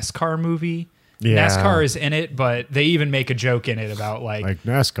a NASCAR movie. Yeah. NASCAR is in it, but they even make a joke in it about like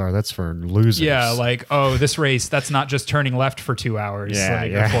NASCAR, that's for losers. yeah, like, oh, this race, that's not just turning left for 2 hours, Yeah,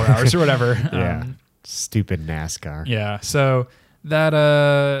 like, yeah. or 4 hours or whatever. Yeah. Stupid NASCAR. Yeah. So that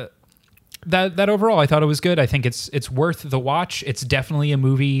overall, I thought it was good. I think it's worth the watch. It's definitely a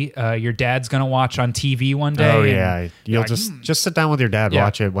movie your dad's gonna watch on TV one day. Oh and yeah, you'll like, just sit down with your dad, Yeah.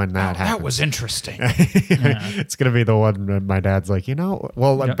 watch it when that happens. that was interesting. It's gonna be the one that my dad's like,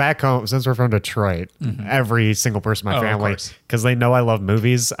 well, Yep. back home, since we're from Detroit, every single person in my Oh, of family, course. because they know I love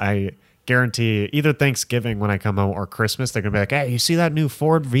movies, I guarantee either Thanksgiving when I come home or Christmas, they're gonna be like, hey, you see that new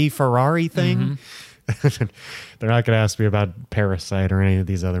Ford v Ferrari thing? They're not gonna ask me about Parasite or any of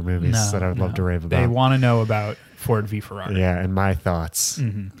these other movies that I would love to rave about. They want to know about Ford v Ferrari. Yeah, and my thoughts.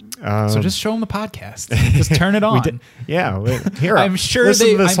 So just show them the podcast. Just turn it on. Here, I'm sure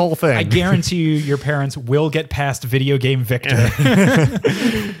listen to this I'm- whole thing. I guarantee you, your parents will get past video game Victor.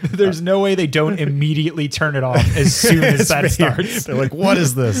 There's no way they don't immediately turn it off as soon as that starts. They're like, what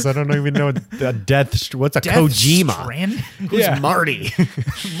is this? I don't even know what's a Death Kojima. Strand? Who's Yeah. Marty?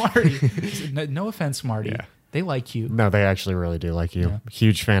 Marty. No offense, Marty. Yeah. They like you. No, they actually really do like you.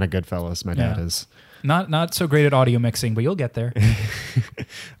 Huge fan of Goodfellas. My dad Yeah. is. Not so great at audio mixing, but you'll get there.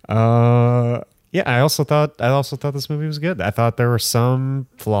 Yeah, I also thought this movie was good. I thought there were some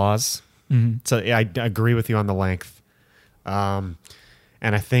flaws. So yeah, I agree with you on the length. And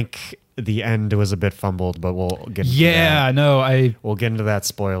I think the end was a bit fumbled, but we'll get into that. We'll get into that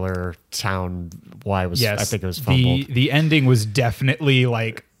spoiler town. Why was yes. I think it was fumbled. The ending was definitely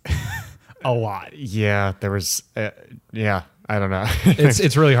like a lot. Yeah, there was. Yeah, I don't know.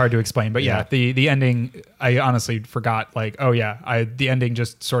 It's really hard to explain, but Yeah. the ending, I honestly forgot. Like, oh yeah, the ending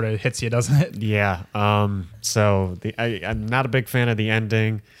just sort of hits you, doesn't it? Yeah. So I'm not a big fan of the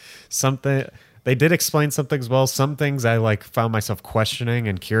ending. Something they did explain some things well. Some things I like found myself questioning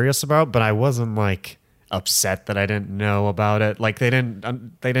and curious about, but I wasn't like upset that I didn't know about it. Like they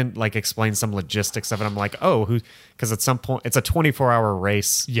didn't like explain some logistics of it. I'm like, oh, who? Because at some point it's a 24-hour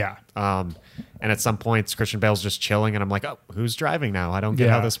race. Yeah. And at some points Christian Bale's just chilling, and I'm like, oh, who's driving now? I don't get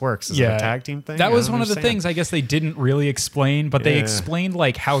how this works. Is it a tag team thing? That I was don't one of the understand. things I guess they didn't really explain, but they Yeah. explained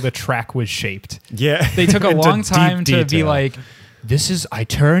like how the track was shaped. Yeah. They took a Into long deep time to be detail. like, I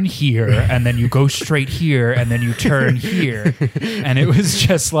turn here, and then you go straight here, and then you turn here. And it was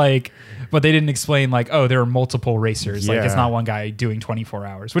just like, but they didn't explain like, oh, there are multiple racers. Like it's Yeah. not one guy doing 24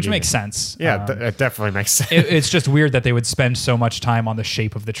 hours, which makes sense. Yeah, it definitely makes sense. It's just weird that they would spend so much time on the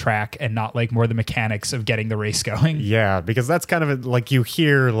shape of the track and not like more the mechanics of getting the race going. Yeah, because that's kind of like you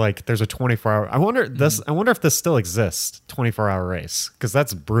hear like there's a 24-hour. I wonder if this still exists, 24-hour race, because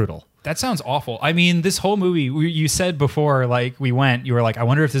that's brutal. That sounds awful. I mean, this whole movie, you said before, like we went, you were like, I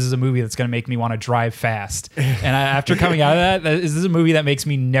wonder if this is a movie that's going to make me want to drive fast. And after coming out of that, is this a movie that makes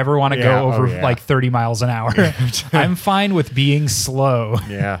me never want to Yeah, go over oh, yeah. like 30 miles an hour? I'm fine with being slow.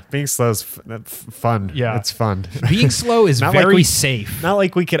 Yeah, being slow is fun. Yeah. It's fun. Being slow is Not like very we- safe. Not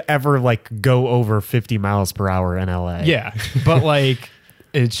like we could ever like go over 50 miles per hour in LA. Yeah. But like,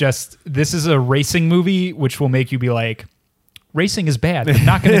 it's just, this is a racing movie, which will make you be like, racing is bad. I'm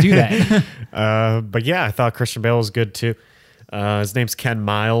not going to do that. But yeah, I thought Christian Bale was good too. His name's Ken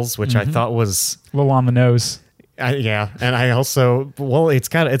Miles, which I thought was A little on the nose. yeah, and I also it's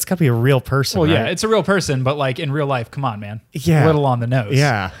got to be a real person. Well, yeah, right? it's a real person, but like in real life, come on, man. Yeah. A little on the nose.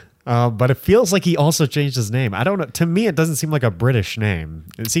 Yeah. But it feels like he also changed his name. I don't know. To me, it doesn't seem like a British name.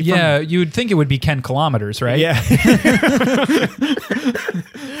 Is he Yeah, you would think it would be Ken Kilometers, right? Yeah.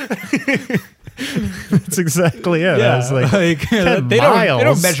 That's exactly it. I was like, they Ken don't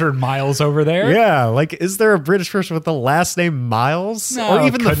Miles. measure miles over there. Yeah, like, is there a British person with the last name Miles? No, or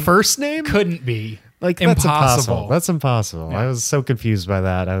even the couldn't- first name? Couldn't be. Like, that's impossible. impossible. That's impossible. I was so confused by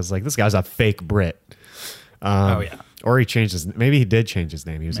that. I was like, this guy's a fake Brit. Oh yeah. Or he changed his, maybe he did change his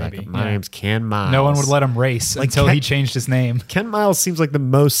name. He was Maybe, like, my yeah. name's Ken Miles. No one would let him race until Ken- he changed his name. Ken Miles seems like the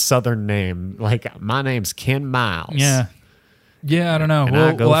most southern name. Like, my name's Ken Miles. Yeah. Yeah, I don't know. And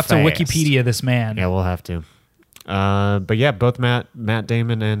I go We'll have to fast. Wikipedia this man. Yeah, we'll have to. But yeah, both Matt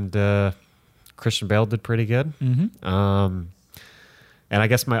Damon and Christian Bale did pretty good. Mm-hmm. And I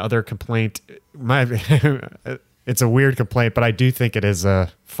guess my other complaint, it's a weird complaint, but I do think it is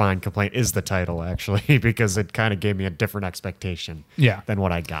a fine complaint, is the title, actually, because it kind of gave me a different expectation Yeah. than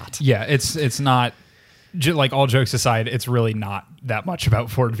what I got. Yeah, it's not like, all jokes aside, it's really not that much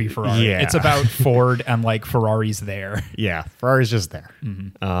about Ford v Ferrari. Yeah. It's about Ford and like Ferrari's there. Yeah, Ferrari's just there.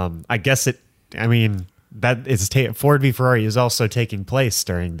 Mm-hmm. I guess I mean, that is Ford v Ferrari is also taking place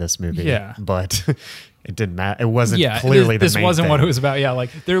during this movie. Yeah. But it didn't matter. It wasn't Yeah, clearly this the main wasn't thing. what it was about. Yeah,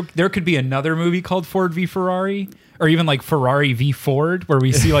 like there could be another movie called Ford v Ferrari, or even like Ferrari v Ford, where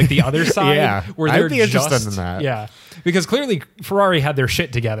we see like the other side. Yeah, where I'd they're be interested just, in that. Yeah, because clearly Ferrari had their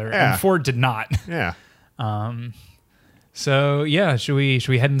shit together Yeah. and Ford did not. Yeah. So yeah, should we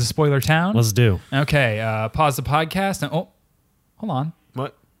head into Spoiler Town? Let's do. Okay, pause the podcast and hold on.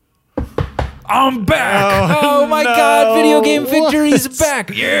 What? I'm back! Oh, my God! Video Game Victory's back!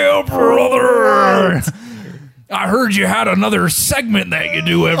 Yeah, brother! I heard you had another segment that you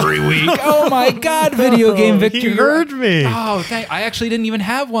do every week. Oh my God! Video Game Victory. He heard me. Oh, I actually didn't even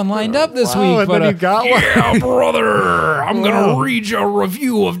have one lined up this Wow, week. and But then you got one. yeah, brother! I'm gonna read you a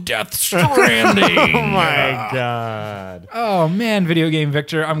review of Death Stranding. Oh my God. Oh man, Video Game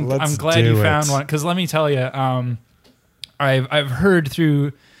Victor, I'm Let's glad do you found it. one, because let me tell you, I've heard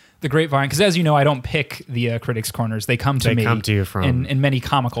through the grapevine, because as you know, I don't pick the critics' corners; they come to They me. come to you from- in many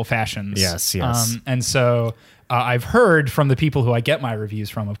comical fashions. Yes. And so I've heard from the people who I get my reviews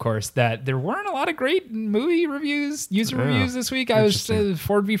from, of course, that there weren't a lot of great movie reviews, user reviews this week. I was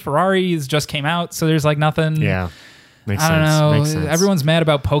Ford v Ferrari just came out, so there's like nothing. Yeah. Makes I don't sense. know. Makes sense. Everyone's mad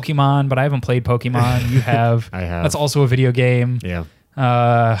about Pokemon, but I haven't played Pokemon. You have. I have. That's also a video game. Yeah.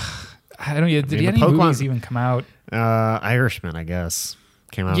 I don't. Did mean, any the Pokemon- movies even come out? Irishman, I guess,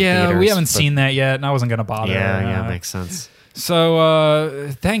 came out. in Yeah, we theaters, haven't but- seen that yet, and I wasn't gonna bother. Yeah. Makes sense. So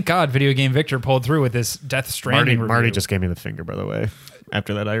thank God, Video Game Victor pulled through with this Death Stranding review. Marty just gave me the finger, by the way,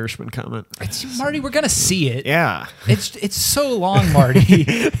 after that Irishman comment. Marty, we're gonna see it. Yeah. It's so long, Marty.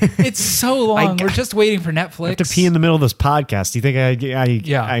 It's so long. We're just waiting for Netflix. I have to pee in the middle of this podcast. Do you think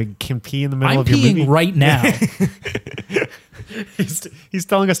Yeah. I can pee in the middle I'm of your peeing movie? right now. He's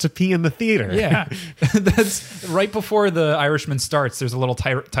telling us to pee in the theater. Yeah, that's right before the Irishman starts. There's a little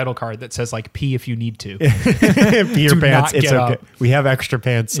title card that says like "pee if you need to." Pee your Do pants. not It's get okay. up. We have extra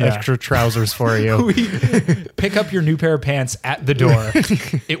pants, Yeah. extra trousers for you. Pick up your new pair of pants at the door.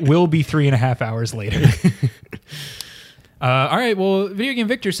 It will be 3.5 hours later. All right, well, Video Game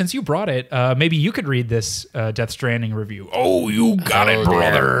Victor, since you brought it, maybe you could read this Death Stranding review. Oh, you got it,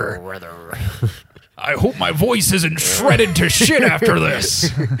 brother. I hope my voice isn't shredded to shit after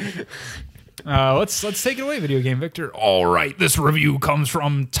this. Let's take it away, Video Game Victor. All right, this review comes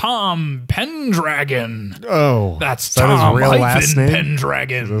from Tom Pendragon. Oh, That's is that his Tom real last name?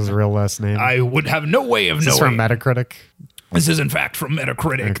 Pendragon. Is that his real last name? I would have no way of Is this knowing. from Metacritic? This is, in fact, from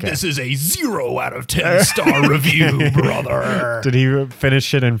Metacritic. Okay. This is a 0 out of 10 star review, brother. Did he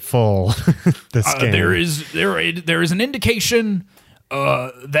finish it in full? This game. There is an indication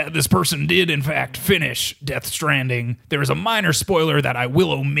that this person did, in fact, finish Death Stranding. There is a minor spoiler that I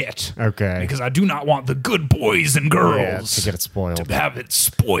will omit. Okay. Because I do not want the good boys and girls to get it spoiled. to have it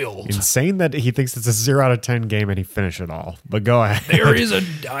spoiled. Insane that he thinks it's a 0 out of 10 game and he finished it all. But go ahead. There is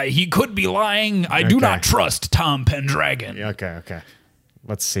he could be lying. I do Okay. not trust Tom Pendragon. Okay.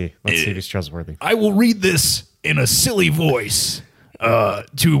 Let's see. Let's see if he's trustworthy. I will read this in a silly voice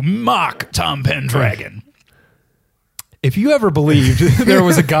to mock Tom Pendragon. If you ever believed there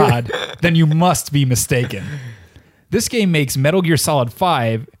was a god, then you must be mistaken. This game makes Metal Gear Solid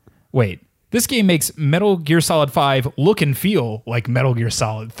 5... Wait. This game makes Metal Gear Solid 5 look and feel like Metal Gear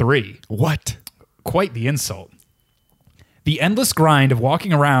Solid 3. What? Quite the insult. The endless grind of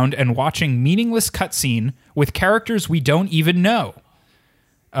walking around and watching meaningless cutscene with characters we don't even know.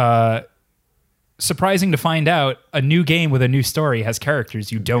 Surprising to find out, a new game with a new story has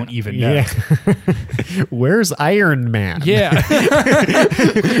characters you don't even know. Yeah. Where's Iron Man? Yeah.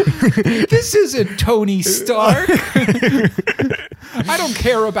 This isn't Tony Stark. I don't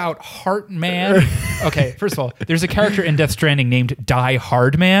care about Heartman. Okay, first of all, there's a character in Death Stranding named Die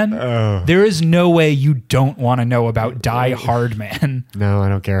Hard Man. Oh. There is no way you don't want to know about Die Hard Man. No, I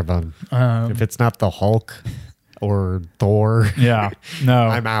don't care about him. If it's not the Hulk or Thor, Yeah, no.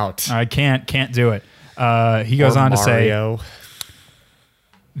 I'm out. I can't do it. He goes on to say, Mario.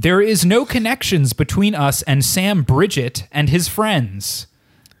 there is no connections between us and Sam Bridget and his friends.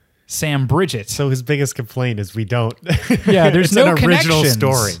 Sam Bridget. So his biggest complaint is we don't. Yeah, there's it's no an original connections.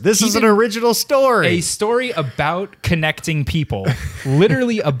 story. This He is an did original story. A story about connecting people.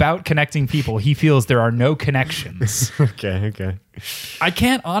 Literally about connecting people. He feels there are no connections. Okay. I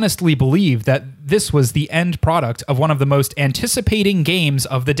can't honestly believe that this was the end product of one of the most anticipating games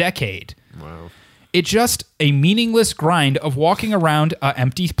of the decade. Wow. It's just a meaningless grind of walking around an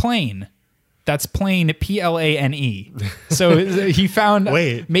empty plane. That's plane, Plane. So he found...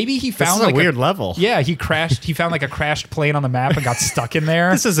 Wait. Maybe he found This is like a weird level. Yeah, he crashed. He found like a crashed plane on the map and got stuck in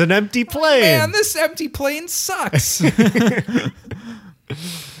there. This is an empty plane. Man, this empty plane sucks.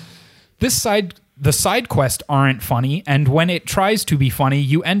 The side quests aren't funny, and when it tries to be funny,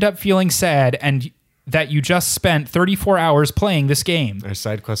 you end up feeling sad and that you just spent 34 hours playing this game. Are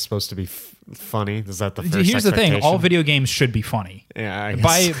side quests supposed to be funny? Is that the first Here's the thing: all expectation? video games should be funny. Yeah, I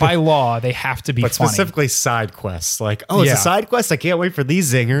guess. By law, they have to be But funny. specifically side quests. Like, it's Yeah. a side quest? I can't wait for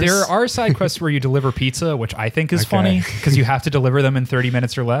these zingers. There are side quests where you deliver pizza, which I think is Okay. funny because you have to deliver them in 30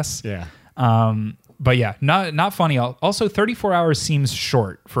 minutes or less. Yeah. But yeah, not funny. Also, 34 hours seems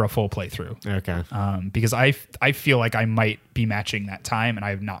short for a full playthrough. Okay. Because I feel like I might be matching that time, and I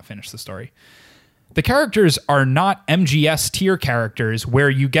have not finished the story. The characters are not MGS tier characters where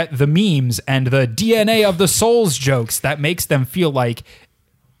you get the memes and the DNA of the Souls jokes that makes them feel like.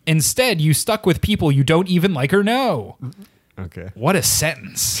 Instead, you stuck with people you don't even like or know. Okay. What a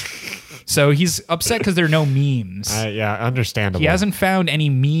sentence. So he's upset because there are no memes. Yeah, understandable. He hasn't found any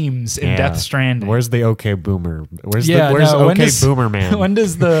memes in Yeah. Death Stranding. Where's the OK Boomer? Where's when OK does- Boomer Man? When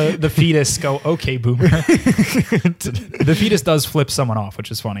does the fetus go, okay, boomer? The fetus does flip someone off,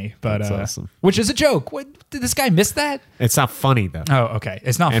 which is funny. But That's awesome. Which is a joke. What, did this guy miss that? It's not funny though. Oh, okay.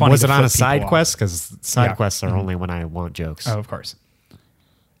 It's not And funny. was to it on flip a side people quest? Because side Yeah. quests are only when I want jokes. off. Oh, of course.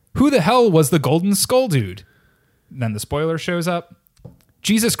 Who the hell was the Golden Skull dude? Then the spoiler shows up.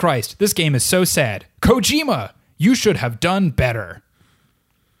 Jesus Christ, this game is so sad. Kojima, you should have done better.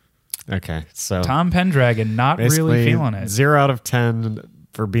 Okay, so Tom Pendragon not basically really feeling it. 0 out of 10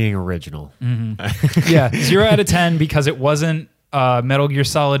 for being original. Yeah, 0 out of 10 because it wasn't Metal Gear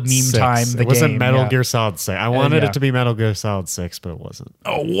Solid meme 6. time. The It wasn't game, Metal yeah. Gear Solid 6. I wanted yeah. it to be Metal Gear Solid 6, but it wasn't.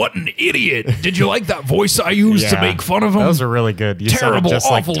 Oh, what an idiot! Did you like that voice I used to Yeah. make fun of him? Those are really good. You Terrible, sounded just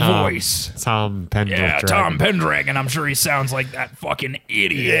awful like Tom, voice. Tom Pendragon. Yeah, Tom Pendragon. I'm sure he sounds like that fucking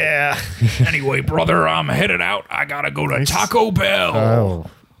idiot. Yeah. Anyway, brother, I'm headed out. I gotta go to Taco Bell. Oh.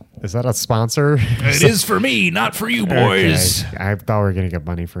 Is that a sponsor? It is for me, not for you boys. Okay. I thought we were going to get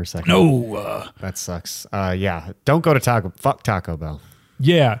money for a second. No. That sucks. Yeah. Don't go to Fuck Taco Bell.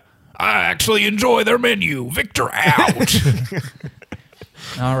 Yeah. I actually enjoy their menu. Victor out.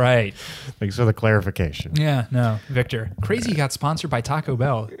 All right. Thanks for the clarification. Yeah, no, Victor. Crazy got sponsored by Taco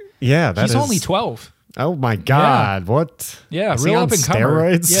Bell. Yeah, that He's is- only 12. Oh my God! What? Yeah, Is he real on up and comer.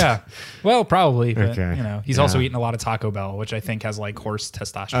 steroids? Yeah, well, probably. But, Okay. you know, he's also eating a lot of Taco Bell, which I think has like horse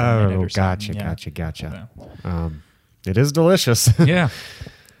testosterone in it Oh, or something. gotcha. It is delicious Yeah,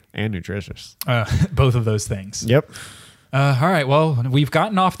 and nutritious. both of those things. Yep. All right. Well, we've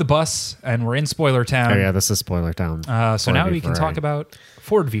gotten off the bus and we're in Spoiler Town. Oh yeah, this is Spoiler Town. So Ford now v we can Ferrari. talk about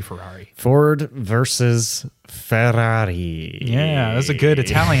Ford v Ferrari. Ford versus Ferrari. Yeah, that's a good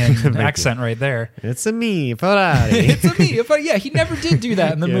Italian accent right there. It's a me, Ferrari. It's a me. But yeah, he never did do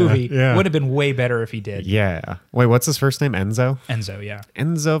that in the Yeah, movie. yeah. Would have been way better if he did. Yeah. Wait, what's his first name? Enzo? Enzo, yeah.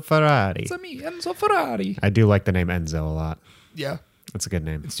 Enzo Ferrari. It's a me, Enzo Ferrari. I do like the name Enzo a lot. Yeah. That's a good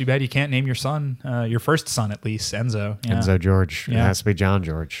name. It's too bad you can't name your son, your first son at least, Enzo. Yeah. Enzo George. It Yeah. has to be John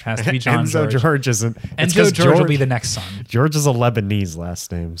George. Has to be John Enzo George. George isn't. it's Enzo 'cause George will be the next son. George is a Lebanese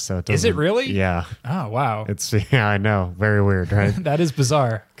last name, so it Is it doesn't- really? Yeah. Oh, wow. It's yeah, I know. Very weird, right? That is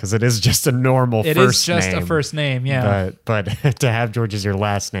bizarre. Because it is just a normal It first is just name. a first name, yeah. But to have George as your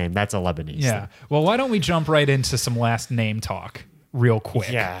last name, that's a Lebanese. Yeah. Well, why don't we jump right into some last name talk real quick?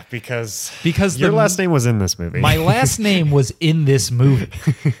 thing. Yeah, because Because your the- last name was in this movie. My last name was in this movie.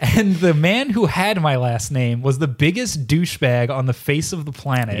 And the man who had my last name was the biggest douchebag on the face of the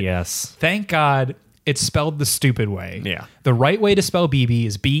planet. yes. Thank God it's spelled the stupid way. Yeah. The right way to spell BB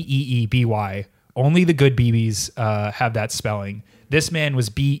is BEEBY. Only the good BBs have that spelling. This man was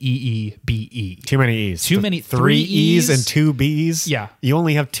BEEBE. Too many E's. Too many- Three three E's and E's? two B's. Yeah. You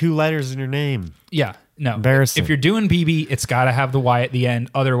only have two letters in your name. Yeah. No. Embarrassing. If you're doing BB, it's got to have the Y at the end.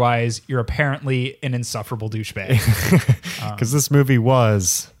 Otherwise, you're apparently an insufferable douchebag. Because this movie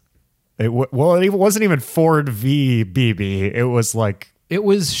was. It wasn't even Ford v. BB. It was like It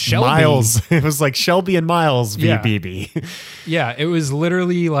was Shelby. Miles. It was like Shelby and Miles v. Yeah. BB. Yeah, it was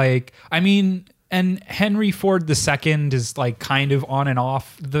literally like, I mean, and Henry Ford II is like kind of on and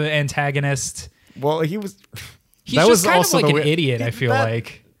off the antagonist. Well, he was. He's That just was kind of also like the an way- idiot, I feel that-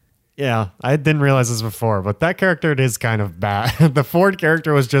 like. Yeah, I didn't realize this before, but that character is kind of bad. The Ford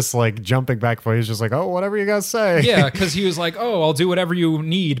character was just like jumping back for. He was just like, "Oh, whatever you guys say." Yeah, because he was like, oh, I'll do whatever you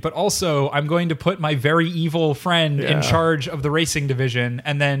need, but also I'm going to put my very evil friend in Yeah. charge of the racing division.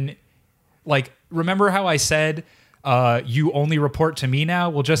 And then, like, remember how I said, you only report to me now?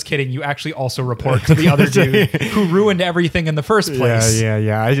 Well, just kidding. You actually also report to the other dude who ruined everything in the first place.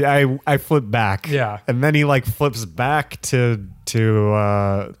 Yeah. I flip back. Yeah. and then he like flips back to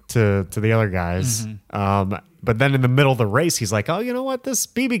the other guys. Mm-hmm. But then in the middle of the race, he's like, "Oh, you know what? This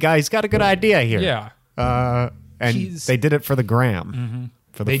BB guy, he's got a good idea here." Yeah. And He's- they did it for the gram.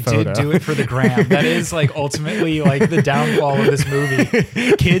 For the They photo. did do it for the gram. That is like ultimately like the downfall of this movie.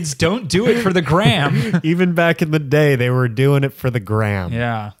 Kids, don't do it for the gram. Even back in the day, they were doing it for the gram.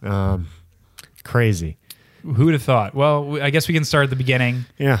 Yeah. Crazy. Who would have thought? Well, I guess we can start at the beginning.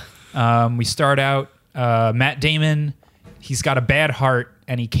 Yeah. We start out, Matt Damon, he's got a bad heart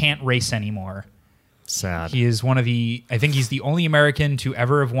and he can't race anymore. Sad. He is I think he's the only American to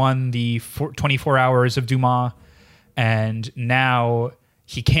ever have won the 24 Hours of Dumas. And now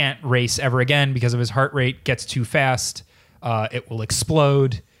he can't race ever again because of his heart rate gets too fast. It will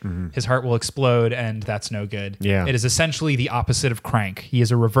explode. His heart will explode, and that's no good. Yeah. It is essentially the opposite of Crank. He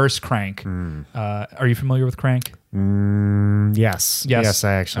is a reverse Crank. Are you familiar with Crank? Yes. Yes. Yes,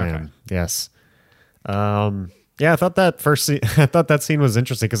 I actually Okay. am. Yes. Yeah, I thought that scene was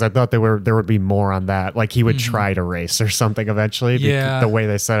interesting because I thought there would be more on that. Like he would try to race or something eventually. Yeah. The way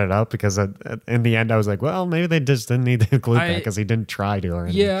they set it up, because in the end I was like, well, maybe they just didn't need to include that I- because he didn't try to or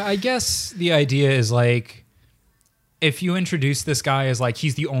anything. Yeah, I guess the idea is like, if you introduce this guy as like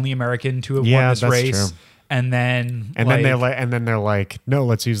he's the only American to have won Yeah, this that's race, true. and then And then they're like, no,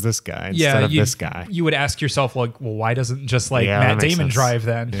 let's use this guy instead of this guy. You would ask yourself like, well, why doesn't just like Yeah, Matt that makes Damon sense. drive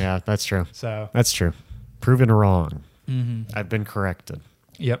then? Yeah, that's true. So That's true. Proven wrong. I've been corrected.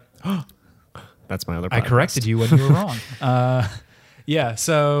 yep, That's my other I podcast. corrected you when you were wrong. Yeah,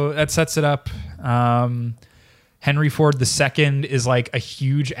 so that sets it up. Henry Ford II is like a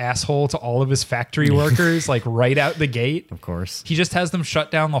huge asshole to all of his factory workers, like right out the gate. Of course. He just has them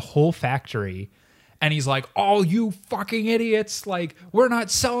shut down the whole factory. And he's like, "Oh, you fucking idiots. Like, we're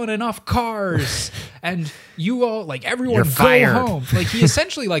not selling enough cars. And you all, like, everyone You're go fired." home." Like, he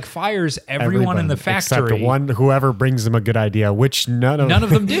essentially, like, fires everyone in the factory. Except whoever brings them a good idea, which none of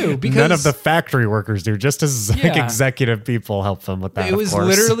them do. Because none of the factory workers do. Just as like Yeah. executive people help them with that. it of was course.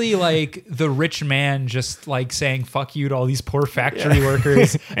 literally like the rich man just like saying "fuck you" to all these poor factory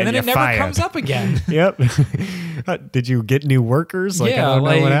workers, and then you're it never fired. comes up again. Yep. Did you get new workers? Like, Yeah, I don't know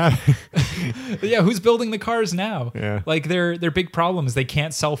what like- happened. Yeah, who's building the cars now? Yeah. Like their big problem is they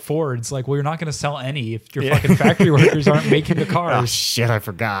can't sell Fords. Like, well, you're not going to sell any if your fucking factory workers aren't making the Oh cars. shit! I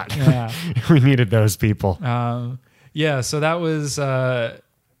forgot. Yeah. We needed those people. Yeah, so that was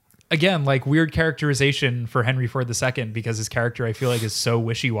again like weird characterization for Henry Ford II because his character I feel like is so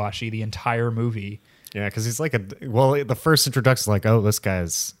wishy-washy the entire movie. Yeah, because he's like the first introduction is like, oh, this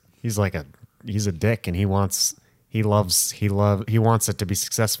guy's he's a dick and he wants it to be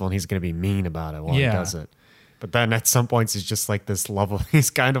successful and he's going to be mean about it while he Yeah. does it. But then at some points he's just like this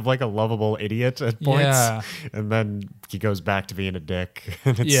he's kind of like a lovable idiot at points. Yeah. And then he goes back to being a dick.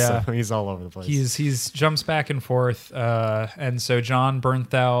 And Yeah. he's all over the place. He's jumps back and forth, and so John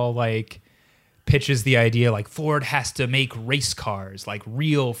Bernthal like pitches the idea like Ford has to make race cars, like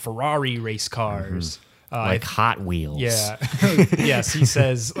real Ferrari race cars, like Hot Wheels. Yeah. Yes, he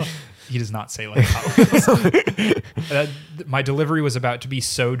says. He does not say like Hot Wheels. My delivery was about to be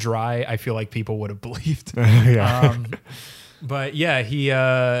so dry, I feel like people would have believed. Yeah. But yeah,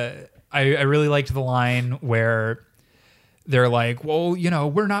 I really liked the line where they're like, well, you know,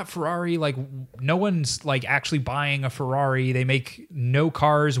 we're not Ferrari. Like, no one's like actually buying a Ferrari. They make no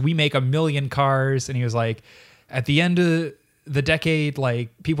cars. We make 1 million cars. And he was like, at the end of the decade, like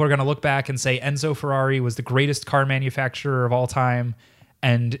people are going to look back and say Enzo Ferrari was the greatest car manufacturer of all time.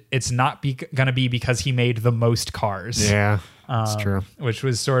 And it's not going to be because he made the most cars. Yeah. That's true. Which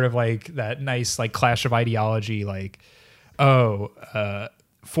was sort of like that nice like clash of ideology. Like,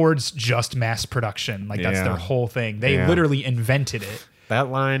 Ford's just mass production. Like that's Yeah. their whole thing. They Yeah. literally invented it. That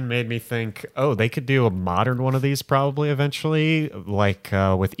line made me think, oh, they could do a modern one of these probably eventually, like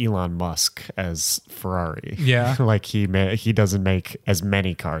with Elon Musk as Ferrari. Yeah. Like he doesn't make as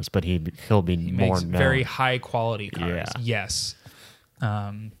many cars, but he'll be He more makes known. very high quality cars. Yeah. Yes.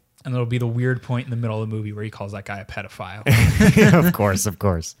 And there'll be the weird point in the middle of the movie where he calls that guy a pedophile. Of course, of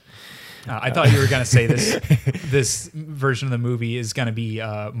course. I thought you were going to say this version of the movie is going to be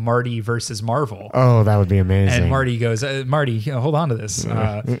Marty versus Marvel. Oh, that would be amazing. And Marty goes, Marty, hold on to this.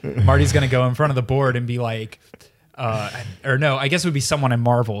 Marty's going to go in front of the board and be like, or no, I guess it would be someone in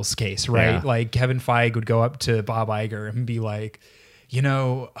Marvel's case, right? Yeah. Like Kevin Feige would go up to Bob Iger and be like, you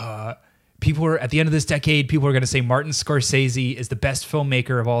know, people are at the end of this decade, people are going to say Martin Scorsese is the best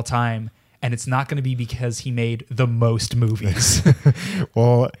filmmaker of all time. And it's not going to be because he made the most movies.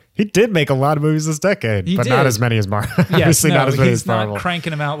 Well, he did make a lot of movies this decade, He but did. not as many as Marvel. Yes, Obviously, no, not as many he's as Marvel. not cranking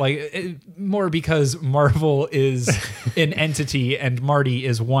them out more because Marvel is an entity and Marty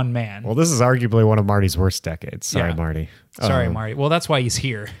is one man. Well, this is arguably one of Marty's worst decades. Sorry, Yeah. Marty. Sorry, Marty. Well, that's why he's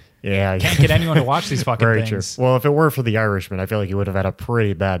here. Yeah, Can't get anyone to watch these fucking very things. true. Well, if it weren't for The Irishman, I feel like he would have had a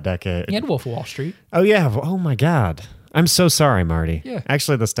pretty bad decade. He had Wolf of Wall Street. Oh yeah. Oh my God. I'm so sorry, Marty. Yeah.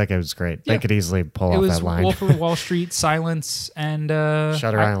 Actually, this decade was great. Yeah. They could easily pull It off was that line. Wolf of Wall Street, Silence, and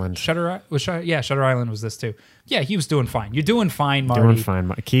Shutter Island. Shutter Island was this too. Yeah, he was doing fine. You're doing fine, Marty. Doing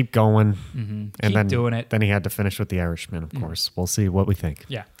fine. Keep going. And Keep then, doing it. Then he had to finish with The Irishman, of course. We'll see what we think.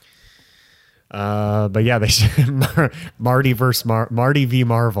 Yeah. But yeah, they should Marty v.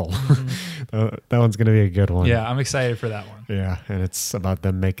 Marvel. That one's gonna be a good one. Yeah, I'm excited for that one. Yeah, and it's about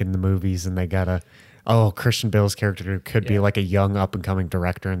them making the movies, and they gotta. Oh, Christian Bale's character could be Yeah. like a young up and coming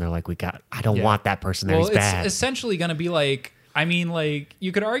director, and they're like, I don't Yeah. want that person there. Well, He's it's bad. essentially going to be like, I mean, like,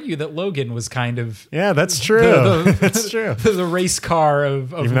 you could argue that Logan was kind of Yeah, that's true. That's true. the race car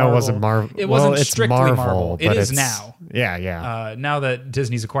of Even though Marvel. it wasn't Marvel. It wasn't it's strictly Marvel. It but is it's- now. Yeah, yeah. Now that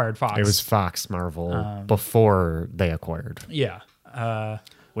Disney's acquired Fox. It was Fox Marvel before they acquired. Yeah.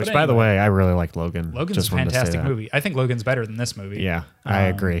 Which, but by the anyway, way, I really like Logan. Logan's Just a wanted to say fantastic that. movie. I think Logan's better than this movie. Yeah, I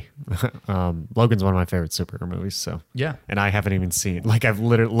agree. Logan's one of my favorite superhero movies. So Yeah. and I haven't even seen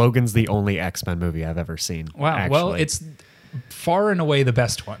Logan's the only X-Men movie I've ever seen. Wow. Actually. Well, it's far and away the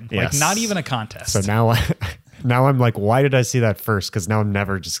best one. Yes. Like, not even a contest. so now I'm like, why did I see that first? Because now I'm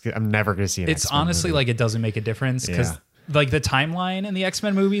never going to see it. It's honestly like it doesn't make a difference because Yeah. like the timeline in the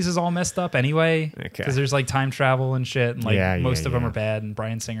X-Men movies is all messed up anyway. Okay. Because there's like time travel and shit, and like Yeah, yeah, most of them yeah. are bad. And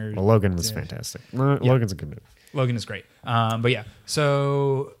Bryan Singer, Well, Logan was fantastic. Logan's a good movie. Logan is great. But yeah,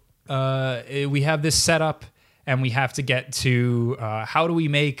 so we have this setup and we have to get to how do we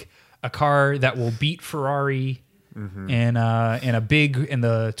make a car that will beat Ferrari in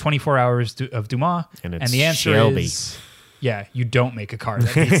the 24 hours of Dumas, And and it's the answer Shelby. is you don't make a car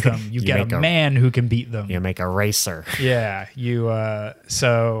that beats them. You get make a a- man who can beat them. You make a racer, Yeah,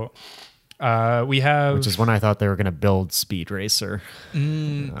 we have which is when I thought they were going to build Speed Racer.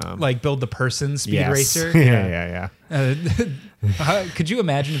 like build the person Speed Yes. Racer. yeah. Could you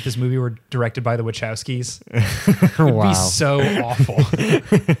imagine if this movie were directed by the Wachowskis? Wow. Be so awful.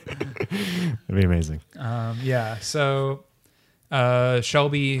 It'd be amazing. So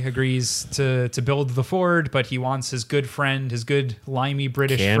Shelby agrees to build the Ford, but he wants his good friend, his good limey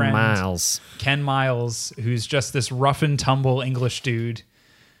British Ken friend, Miles. Ken Miles, who's just this rough and tumble English dude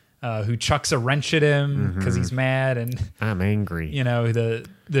who chucks a wrench at him because he's mad, and I'm angry.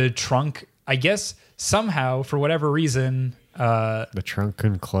 the trunk. I guess somehow, for whatever reason. The trunk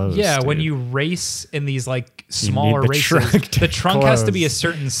couldn't close. When dude. you race in these like smaller the races, trunk to the trunk has to be a close.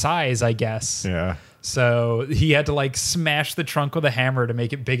 certain size, I guess. Yeah. So he had to like smash the trunk with a hammer to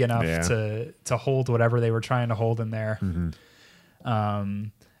make it big enough Yeah. to hold whatever they were trying to hold in there. Mm-hmm.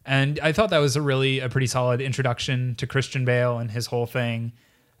 And I thought that was a pretty solid introduction to Christian Bale and his whole thing.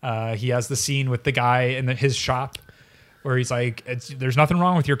 He has the scene with the guy in his shop where he's like, "There's nothing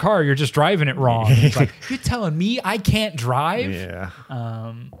wrong with your car. You're just driving it wrong." And he's like, "You're telling me I can't drive?" Yeah.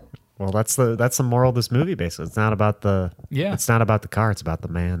 Well, that's the moral of this movie. Basically, it's not about the It's not about the car. It's about the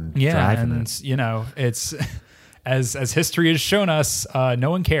man driving and it. It's as history has shown us, no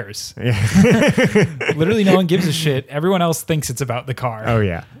one cares. Yeah. Literally, no one gives a shit. Everyone else thinks it's about the car. Oh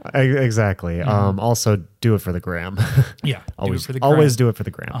yeah. Exactly. Also, do it for the gram. Yeah, always do it for the always do it for the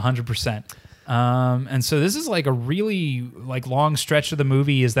gram. 100%. And so this is like a really like long stretch of the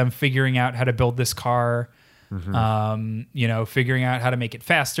movie is them figuring out how to build this car. Figuring out how to make it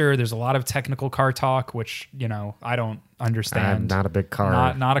faster. There's a lot of technical car talk, which I don't understand. I'm not a big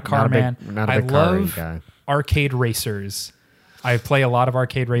car. Not a car man. Not a I big car love guy. arcade racers. I play a lot of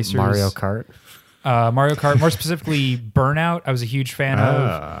arcade racers. Mario Kart. Mario Kart, more specifically Burnout, I was a huge fan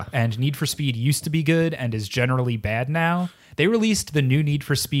Ah. of. And Need for Speed used to be good and is generally bad now. They released the new Need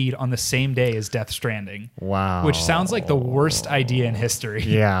for Speed on the same day as Death Stranding. Wow. Which sounds like the worst idea in history.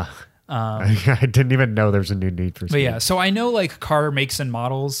 Yeah. I didn't even know there's a new Need for Speed. But yeah, so I know like car makes and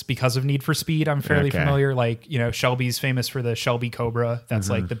models because of Need for Speed. I'm fairly Okay. familiar. Like, Shelby's famous for the Shelby Cobra. That's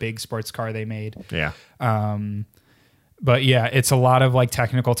like the big sports car they made. Yeah. But yeah, it's a lot of like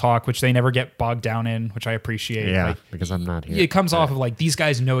technical talk, which they never get bogged down in, which I appreciate. Yeah. Like, Because I'm not here. it comes off of like these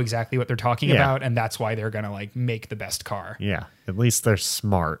guys know exactly what they're talking Yeah. about, and that's why they're gonna like make the best car. Yeah. At least they're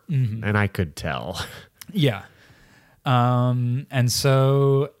smart, and I could tell. Yeah. And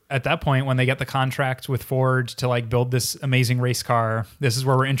so at that point, when they get the contract with Ford to like build this amazing race car, this is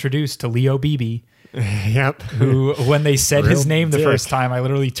where we're introduced to Leo Beebe, Yep. who, when they said his Real name the dick. first time, I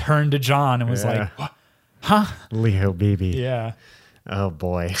literally turned to John and was Yeah. like, "What? Huh?" Leo Beebe. Yeah. Oh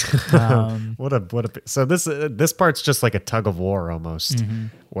boy. What a so this part's just like a tug of war almost,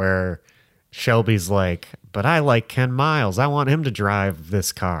 where Shelby's like, but I like Ken Miles. I want him to drive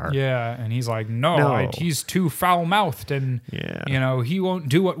this car. Yeah, and he's like, no, No. he's too foul-mouthed, and Yeah. he won't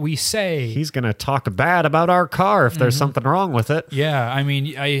do what we say. He's gonna talk bad about our car if there's something wrong with it. Yeah, I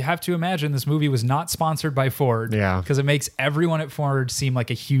mean, I have to imagine this movie was not sponsored by Ford. Yeah. Because it makes everyone at Ford seem like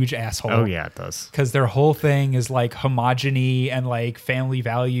a huge asshole. Oh yeah, it does. Because their whole thing is like homogeny and like family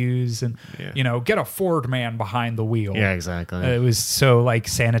values and, Yeah. get a Ford man behind the wheel. Yeah, exactly. It was so like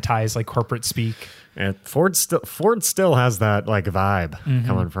sanitized, like corporate speak. And Ford still has that like vibe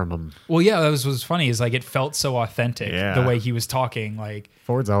coming from him. Well, yeah, that was what's funny is like it felt so authentic Yeah. the way he was talking. Like,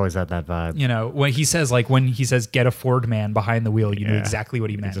 Ford's always had that vibe. when he says get a Ford man behind the wheel, you knew exactly what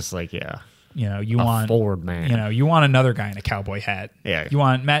he meant. Just like You a want Ford man. you want another guy in a cowboy hat. Yeah. You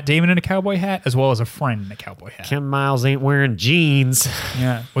want Matt Damon in a cowboy hat as well as a friend in a cowboy hat. Ken Miles ain't wearing jeans.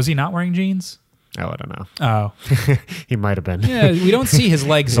 Yeah. Was he not wearing jeans? Oh, I don't know. Oh. He might have been. Yeah, we don't see his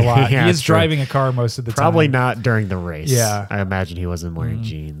legs a lot. Yeah, He is it's true. driving a car most of the Probably time. not during the race. Yeah. I imagine he wasn't wearing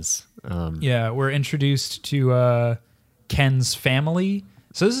jeans. Yeah, we're introduced to Ken's family.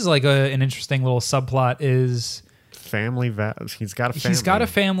 So this is like an interesting little subplot is He's got a family. he's got a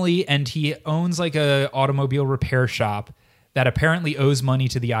family and he owns like a automobile repair shop that apparently owes money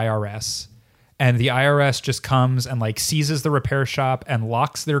to the IRS. And the IRS just comes and like seizes the repair shop and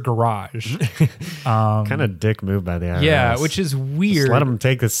locks their garage. Kind of dick move by the IRS. Yeah, which is weird. Just let him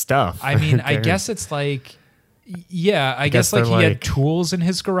take his stuff. I mean, Who I cares? guess it's like, yeah, I guess like they're he had like- tools in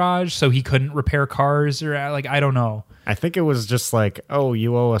his garage, so he couldn't repair cars or like I don't know. I think it was just like, oh,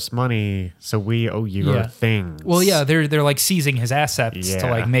 you owe us money, so we owe you Yeah. your things. Well, yeah, they're like seizing his assets to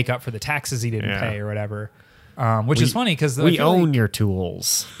Yeah. like make up for the taxes he didn't Yeah. pay or whatever. which is funny because we own your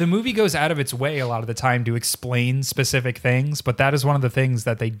tools. The movie goes out of its way a lot of the time to explain specific things, but that is one of the things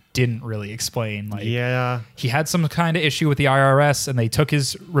that they didn't really explain. Like, Yeah. he had some kind of issue with the IRS, and they took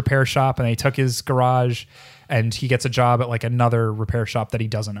his repair shop and they took his garage, and he gets a job at like another repair shop that he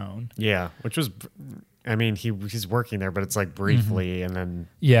doesn't own. Yeah, which was, I mean, he's working there, but it's like briefly, and then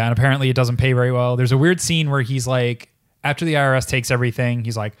Yeah, and apparently it doesn't pay very well. There's a weird scene where he's like, after the IRS takes everything,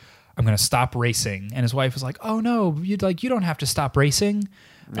 he's like, I'm going to stop racing. And his wife was like, oh no, you don't have to stop racing.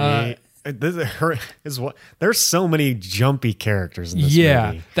 There's so many jumpy characters in this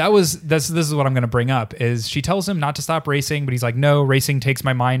movie. This is what I'm going to bring up is she tells him not to stop racing, but he's like, no, racing takes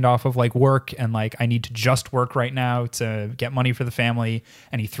my mind off of like work, and like I need to just work right now to get money for the family.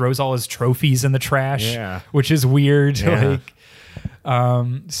 And he throws all his trophies in the trash, which is weird. Yeah.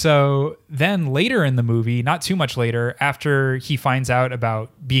 So then later in the movie, not too much later, after he finds out about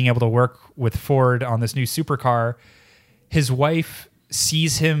being able to work with Ford on this new supercar, his wife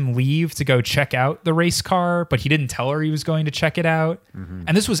sees him leave to go check out the race car, but he didn't tell her he was going to check it out. Mm-hmm.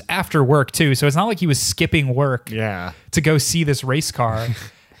 And this was after work too. So it's not like he was skipping work to go see this race car.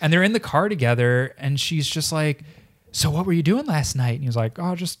 And they're in the car together, and she's just like, so what were you doing last night? And he was like,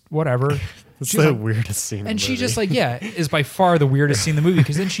 oh, just whatever. It's the weirdest scene. And she just like, is by far the weirdest scene in the movie,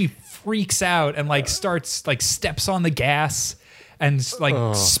 because then she freaks out and like starts like steps on the gas and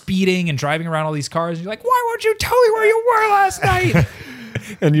like speeding and driving around all these cars. And you're like, why won't you tell me where you were last night?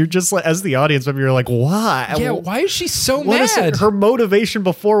 And you're just like, as the audience member, you're like, why? Yeah, why is she so mad? Her motivation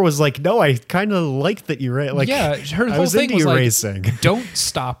before was like, no, I kind of like that you race. Like, yeah, her whole thing was like, racing. Don't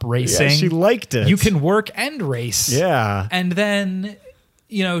stop racing. Yeah, she liked it. You can work and race. Yeah. And then,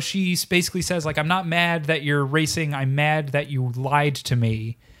 you know, she basically says like, I'm not mad that you're racing. I'm mad that you lied to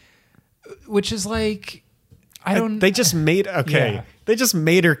me. Which is like, they just made They just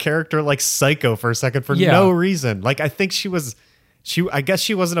made her character like psycho for a second for no reason. Like, I think I guess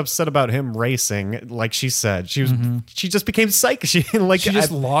she wasn't upset about him racing, like she said. She was. She just became psycho. She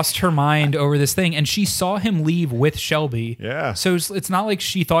just lost her mind over this thing, and she saw him leave with Shelby. Yeah. So it's not like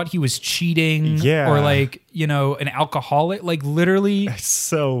she thought he was cheating, or like, you know, an alcoholic. Like literally, it's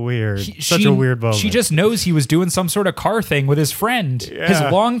so weird. Such a weird moment. She just knows he was doing some sort of car thing with his friend, his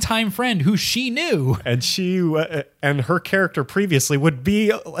longtime friend, who she knew. And she and her character previously would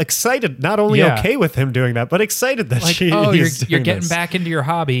be excited, not only okay with him doing that, but excited that like, you're getting back into your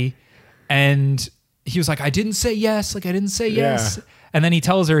hobby. And he was like, I didn't say yes. Like, I didn't say yes. And then he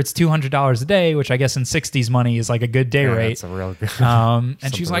tells her it's $200 a day, which I guess in 60s money is like a good day rate. That's a real good.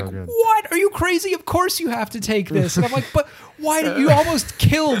 And she's like, what? Are you crazy? Of course you have to take this. And I'm like, but why did you almost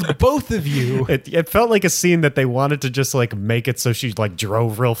killed both of you? It felt like a scene that they wanted to just like make it so she like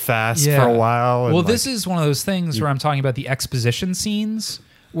drove real fast for a while. Well, this is one of those things where I'm talking about the exposition scenes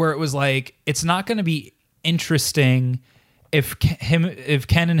where it was like, it's not going to be interesting if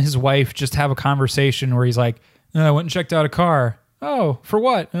Ken and his wife just have a conversation where he's like, I went and checked out a car. Oh, for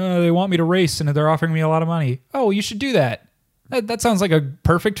what? They want me to race and they're offering me a lot of money. Oh, you should do that. That sounds like a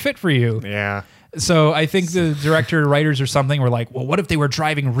perfect fit for you. Yeah. So I think the director, writers or something were like, well, what if they were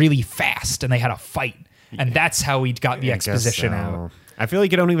driving really fast and they had a fight? And that's how we got the exposition out. I feel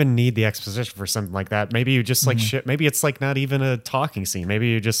like you don't even need the exposition for something like that. Maybe you just like maybe it's like not even a talking scene. Maybe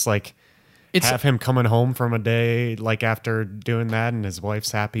you just like have him coming home from a day like after doing that and his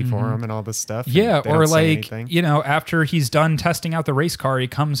wife's happy for him and all this stuff. Yeah, or like, you know, after he's done testing out the race car, he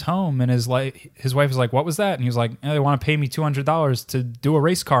comes home and his wife is like, what was that? And he was like, they want to pay me $200 to do a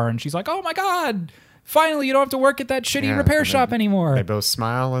race car. And she's like, oh my God, finally you don't have to work at that shitty repair shop anymore. They both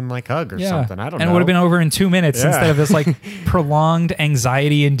smile and like hug or something. I don't know. And it would have been over in 2 minutes instead of this like prolonged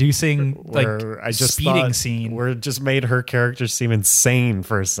anxiety inducing like speeding scene. Where it just made her character seem insane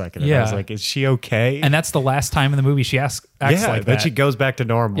for a second. And I was like, is she okay? And that's the last time in the movie she acts like that. Then she goes back to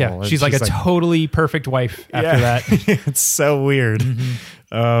normal. Yeah, she's like a totally perfect wife after that. It's so weird.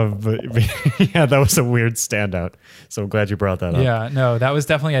 But yeah, that was a weird standout. So I'm glad you brought that up. Yeah, no, that was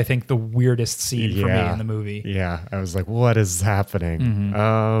definitely, I think, the weirdest scene for me in the movie. Yeah, I was like, what is happening?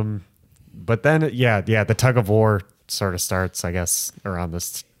 But then, the tug of war sort of starts, I guess, around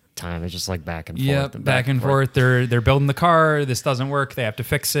this time. It's just like back and forth. Yeah, back and forth. They're building the car. This doesn't work. They have to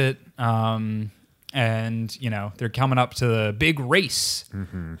fix it. And, you know, they're coming up to the big race.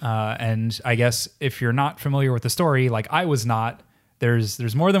 And I guess if you're not familiar with the story, like I was not,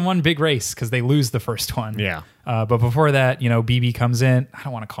 there's more than one big race because they lose the first one. Yeah. But before that, you know, BB comes in. I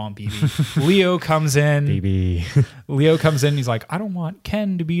don't want to call him BB. Leo comes in. BB. Leo comes in. He's like, I don't want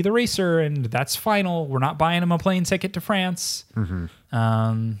Ken to be the racer, and that's final. We're not buying him a plane ticket to France.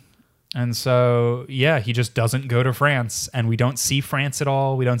 And so, yeah, he just doesn't go to France, and we don't see France at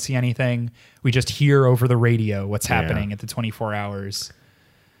all. We don't see anything. We just hear over the radio what's happening at the 24 hours.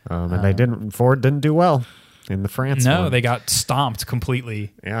 And Ford didn't do well in the France No, one. they got stomped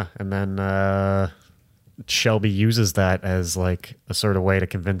completely. Yeah, and then Shelby uses that as like a sort of way to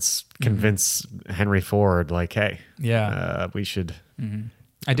convince Henry Ford, like, hey, we should.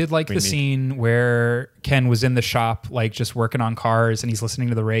 I did like the scene where Ken was in the shop, like just working on cars, and he's listening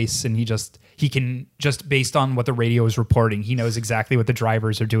to the race, and he can just based on what the radio is reporting, he knows exactly what the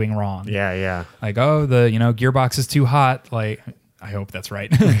drivers are doing wrong. Yeah. Like, oh, the gearbox is too hot. Like, I hope that's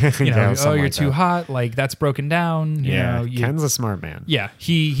right. You're like too that. hot. Like, that's broken down. Ken's a smart man. Yeah,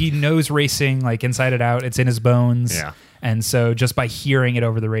 he knows racing like inside and out. It's in his bones. Yeah. And so just by hearing it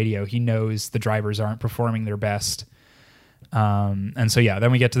over the radio, he knows the drivers aren't performing their best. And so,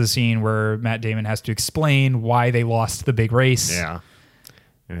 then we get to the scene where Matt Damon has to explain why they lost the big race. Yeah.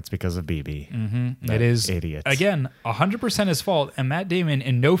 And it's because of BB. Mm-hmm. It is, idiot. Again, 100% his fault. And Matt Damon,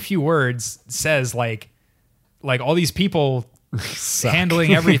 in no few words, says like all these people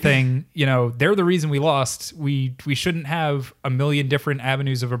handling everything, they're the reason we lost. We shouldn't have a million different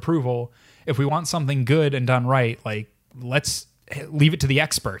avenues of approval. If we want something good and done right, like, let's leave it to the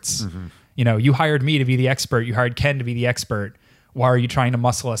experts. Mm-hmm. You hired me to be the expert. You hired Ken to be the expert. Why are you trying to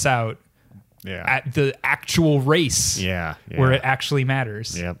muscle us out at the actual race where it actually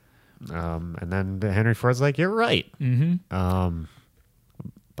matters? Yep. And then Henry Ford's like, you're right. Mm-hmm.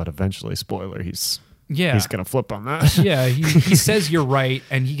 But eventually, spoiler, he's going to flip on that. Yeah, he says you're right,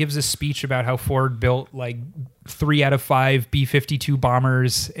 and he gives a speech about how Ford built like 3 out of 5 B-52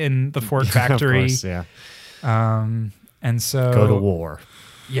 bombers in the Ford factory. Of course, yeah. And so go to war.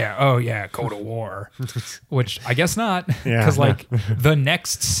 Yeah. Oh, yeah. Go to war. Which I guess not. Yeah. Because the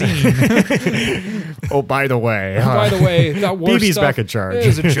next scene. Oh, by the way. That war BB's stuff back in charge.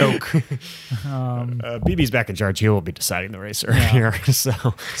 is a joke. BB's back in charge. He will be deciding the racer here.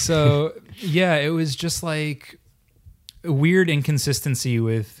 So yeah, it was just like a weird inconsistency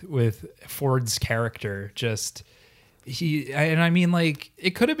with Ford's character. Just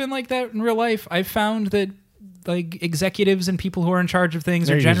it could have been like that in real life. I found that like executives and people who are in charge of things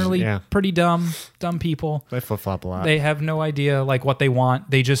are generally pretty dumb people. They flip-flop a lot. They have no idea like what they want.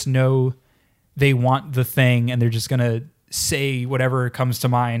 They just know they want the thing, and they're just gonna say whatever comes to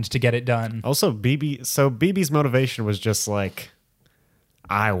mind to get it done. Also, BB's motivation was just like,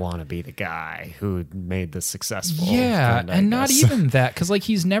 I want to be the guy who made this successful. Yeah, and not even that, because like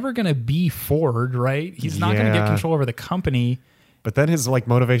he's never gonna be Ford, right? He's not gonna get control over the company. But then his like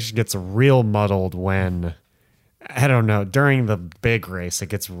motivation gets real muddled when, I don't know, during the big race, it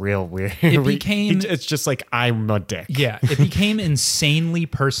gets real weird. It's just like, I'm a dick. Yeah, it became insanely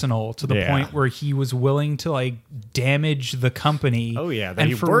personal to the point where he was willing to like damage the company. Oh yeah, that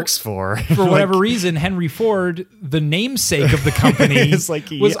he works for. For whatever reason, Henry Ford, the namesake of the company,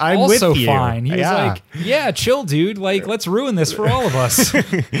 was I'm also with you. fine. He was like, yeah, chill, dude. Like, let's ruin this for all of us.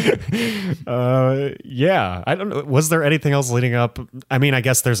 Yeah. I don't know. Was there anything else leading up? I mean, I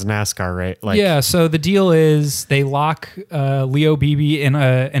guess there's NASCAR, right? Like, yeah, so the deal is they lock Leo Beebe in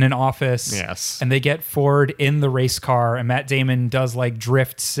an office. Yes. And they get Ford in the race car, and Matt Damon does like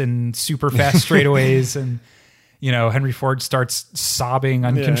drifts and super fast straightaways, and Henry Ford starts sobbing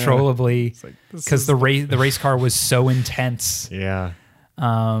uncontrollably because the race car was so intense. Yeah.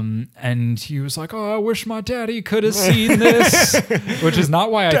 And he was like, "Oh, I wish my daddy could have seen this," which is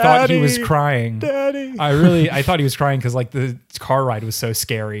not why I thought he was crying. Daddy. I thought he was crying because like the car ride was so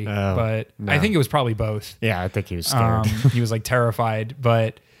scary, but no. I think it was probably both. Yeah, I think he was scared. He was like terrified,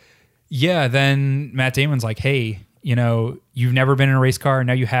 but yeah, then Matt Damon's like, "Hey, you've never been in a race car.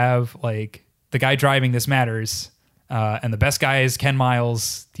 Now you have. Like, the guy driving this matters. And the best guy is Ken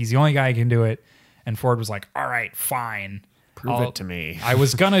Miles. He's the only guy who can do it." And Ford was like, "All right, fine. Prove it to me." I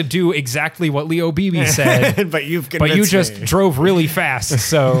was going to do exactly what Leo Beebe said, but you just drove really fast.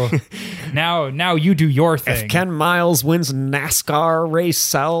 So now you do your thing. If Ken Miles wins NASCAR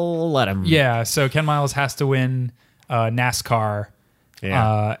race, I'll let him. Yeah, so Ken Miles has to win NASCAR.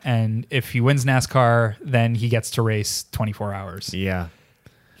 Yeah. And if he wins NASCAR, then he gets to race 24 hours. Yeah.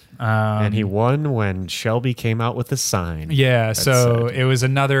 And he won when Shelby came out with a sign. Yeah, so it was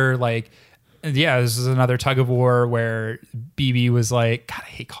another this is another tug of war where BB was like, God, I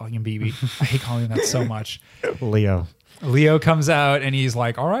hate calling him BB. I hate calling him that so much. Leo comes out and he's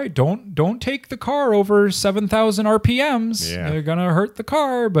like, all right, don't take the car over 7,000 RPMs. Yeah. They're gonna hurt the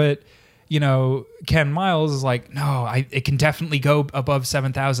car. But Ken Miles is like, no, it can definitely go above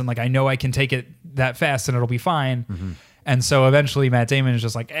 7,000. Like, I know I can take it that fast and it'll be fine. Mm-hmm. And so eventually Matt Damon is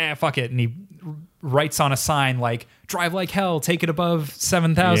just like, fuck it. And he writes on a sign like "Drive like hell, take it above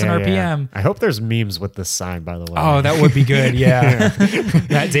 7,000 RPM." I hope there's memes with this sign, by the way. Oh, that would be good. Yeah,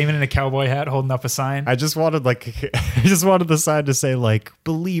 Matt Damon in a cowboy hat holding up a sign. I just wanted the sign to say like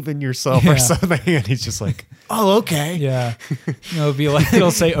 "Believe in yourself" Yeah. or something, and he's just like, "Oh, okay." Yeah, it'll be like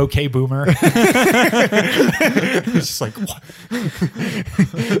it'll say "Okay, Boomer." He's just like, what?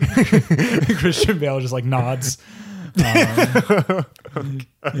 Christian Bale just like nods. Okay,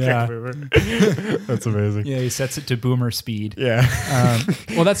 Yeah. boomer. That's amazing. Yeah, he sets it to boomer speed. Yeah.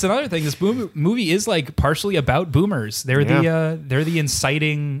 Well, that's another thing. This movie is like partially about boomers. They're the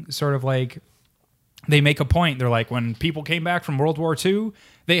inciting sort of like. They make a point. They're like, when people came back from World War II,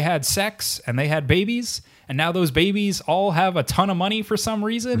 they had sex and they had babies, and now those babies all have a ton of money for some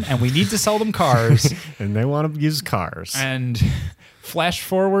reason, and we need to sell them cars. And they want to use cars. And flash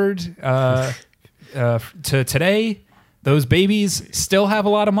forward to today. Those babies still have a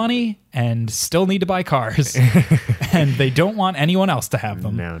lot of money and still need to buy cars, and they don't want anyone else to have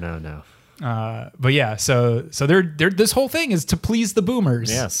them. No. But yeah, so they're this whole thing is to please the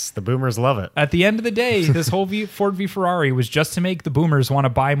boomers. Yes, the boomers love it. At the end of the day, this whole Ford v Ferrari was just to make the boomers want to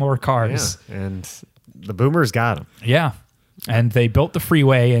buy more Yeah, cars. and the boomers got them. Yeah, and they built the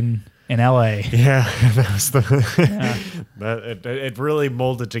freeway in LA. Yeah, that was it really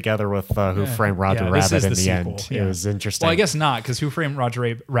molded together with Who Framed Roger Yeah, this Rabbit is in the the sequel. end. Yeah. It was interesting. Well, I guess not, because Who Framed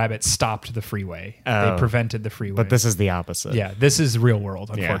Roger Rabbit stopped the freeway. They Oh. prevented the freeway. But this is the opposite. yeah, this is real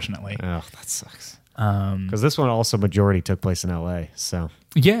world, Yeah. unfortunately. Oh, that sucks. Because this one also majority took place in L.A. So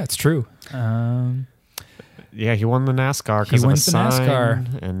Yeah, it's true. yeah, he won the NASCAR because of a wins the sign,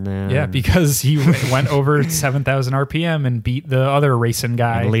 NASCAR. and then Yeah, because he went over 7,000 RPM and beat the other racing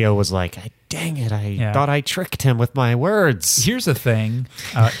guy. and Leo was like, "Dang it! I Yeah. thought I tricked him with my words." Here's the thing.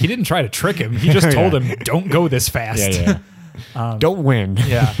 He didn't try to trick him. He just told him, don't go this fast. Yeah. Don't win.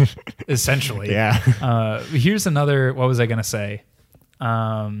 Yeah, essentially. Yeah. Here's another, what was I going to say?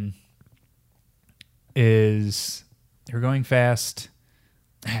 Is they're going fast.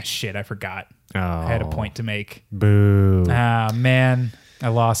 Shit, I forgot. Oh, I had a point to make. Boo. Man, I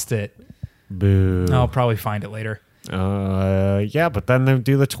lost it. Boo. I'll probably find it later. Yeah, but then they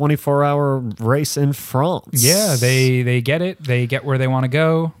do the 24-hour race in France. Yeah, they get it. They get where they want to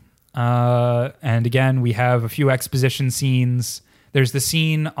go. And again, we have a few exposition scenes. There's the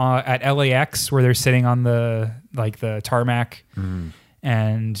scene at LAX where they're sitting on the tarmac,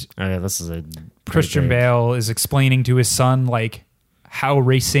 and Oh, yeah, this is a Christian Bale is explaining to his son like how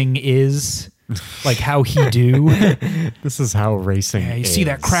racing is, like how he do. This is how racing. Yeah, you see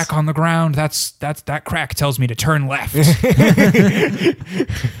that crack on the ground? That crack tells me to turn left. It's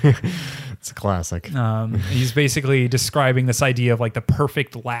a classic. He's basically describing this idea of like the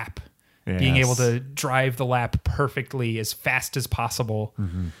perfect lap, being Yes. able to drive the lap perfectly as fast as possible.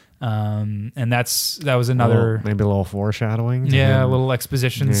 And that was another maybe a little foreshadowing. to a him. little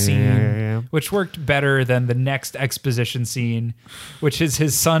exposition Yeah, scene, yeah. which worked better than the next exposition scene, which is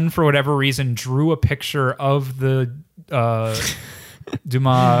his son for whatever reason drew a picture of the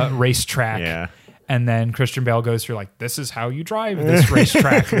Dumas racetrack. Yeah. And then Christian Bale goes through like, this is how you drive this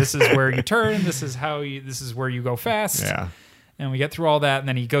racetrack. This is where you turn. This is where you go fast. Yeah. And we get through all that. And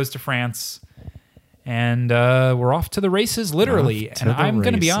then he goes to France and we're off to the races, literally. Off to And the I'm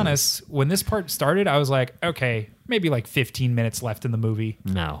going to be races. honest, when this part started, I was like, okay, maybe like 15 minutes left in the movie.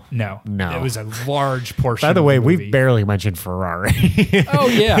 No. No. No. It was a large portion. By the of way, movie. we've barely mentioned Ferrari. Oh,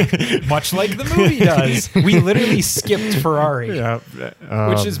 yeah. Much like the movie does. We literally skipped Ferrari. Yeah.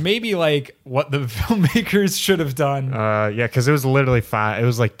 Which is maybe like what the filmmakers should have done. Yeah, because it was literally 5. It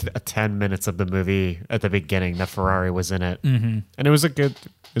was like 10 minutes of the movie at the beginning that Ferrari was in it, and it was a good.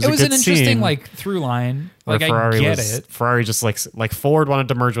 It was a an good interesting scene like through line. where Like I get it. Ferrari just like Ford wanted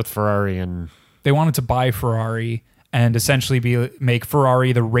to merge with Ferrari, and They wanted to buy Ferrari and essentially make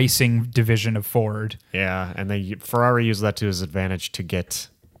Ferrari the racing division of Ford. yeah, and Ferrari used that to his advantage to get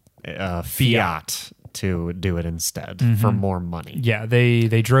Fiat to do it instead for more money. Yeah,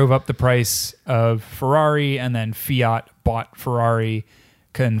 they drove up the price of Ferrari, and then Fiat bought Ferrari.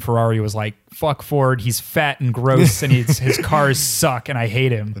 And Ferrari was like, "Fuck Ford, he's fat and gross, and his cars suck, and I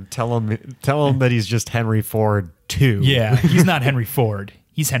hate him." Tell him that he's just Henry Ford 2. Yeah, he's not Henry Ford.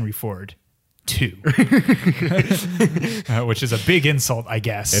 He's Henry Ford 2, which is a big insult, I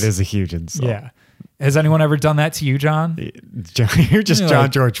guess. It is a huge insult. Yeah. Has anyone ever done that to you, John? You're just You're John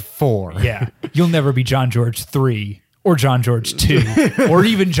like- George 4. Yeah. You'll never be John George 3 or John George 2 or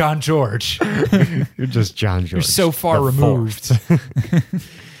even John George. You're just John George. You're so far the removed. fourth.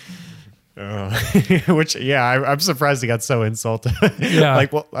 Which, yeah, I'm surprised he got so insulted. Yeah.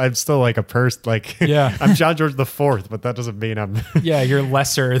 Like, well, I'm still like a person. Like, Yeah. I'm John George the Fourth, but that doesn't mean I'm Yeah, you're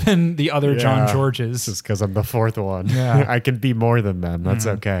lesser than the other John Yeah. Georges. just because I'm the fourth one. Yeah. I can be more than them. That's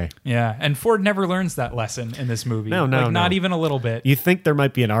okay. Yeah, and Ford never learns that lesson in this movie. No, not no. even a little bit. You think there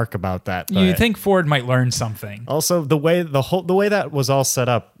might be an arc about that? But You think Ford might learn something? also the way that was all set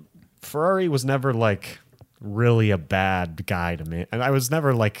up, Ferrari was never like really a bad guy to me, and I was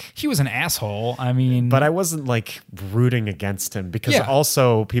never like. He was an asshole. I mean, But I wasn't like rooting against him because Yeah.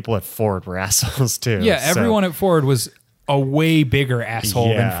 also people at Ford were assholes too. yeah, So- everyone at Ford was a way bigger asshole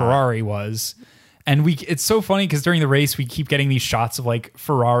than Yeah. Ferrari was. And it's so funny because during the race we keep getting these shots of like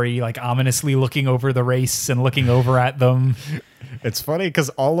Ferrari like ominously looking over the race and looking over at them. It's funny because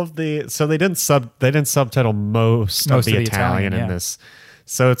all of the they didn't subtitle most of the Italian in yeah. this.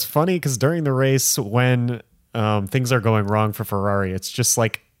 So it's funny because during the race when things are going wrong for Ferrari, it's just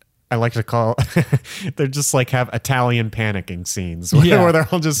like I like to call they're just like have Italian panicking scenes where, Yeah. where they're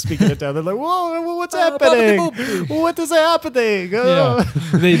all just speaking Italian. They're like, "Whoa, what's happening? What is happening?" Oh.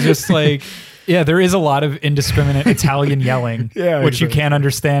 Yeah. They just like there is a lot of indiscriminate Italian yelling, Yeah, which you exactly. can't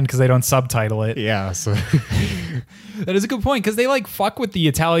understand because they don't subtitle it. Yeah, so That is a good point because they like fuck with the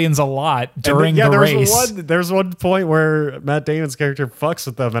Italians a lot during the there's race. there's one point where Matt Damon's character fucks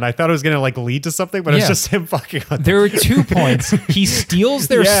with them, and I thought it was gonna like lead to something, but it's Yeah. just him fucking with them. There are 2 points. He steals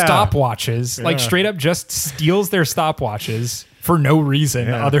their Yeah. stopwatches, like Yeah. straight up just steals their stopwatches for no reason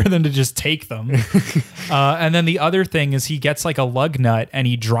Yeah. other than to just take them. And then the other thing is he gets like a lug nut and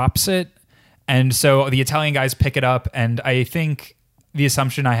he drops it. And so the Italian guys pick it up. And I think the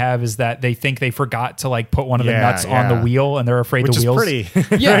assumption I have is that they think they forgot to like put one of the Yeah, nuts on the yeah. wheel and they're afraid Which the is wheels.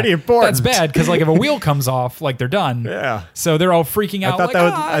 pretty important. That's bad because like if a wheel comes off, like they're done. Yeah. So they're all freaking out.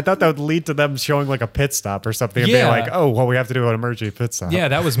 I thought that would lead to them showing like a pit stop or something and Yeah. being like, oh, well, we have to do an emergency pit stop. Yeah,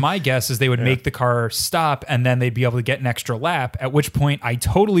 that was my guess is they would make the car stop and then they'd be able to get an extra lap, at which point I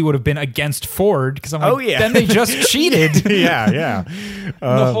totally would have been against Ford because I'm like, Oh, yeah. then they just cheated. yeah.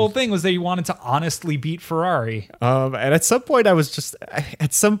 The whole thing was they wanted to honestly beat Ferrari. And at some point I was just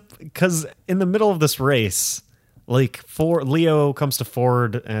because in the middle of this race, like Leo comes to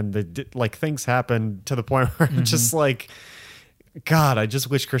Ford and like things happen to the point where I'm just like, God, I just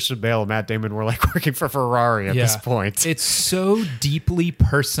wish Christian Bale and Matt Damon were like working for Ferrari at this point. It's so deeply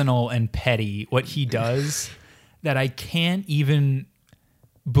personal and petty what he does that I can't even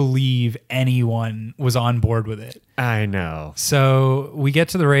believe anyone was on board with it. I know. So we get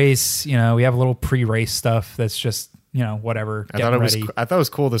to the race, we have a little pre-race stuff that's just, whatever. I thought it was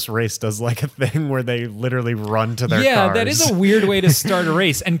cool. This race does like a thing where they literally run to their cars. That is a weird way to start a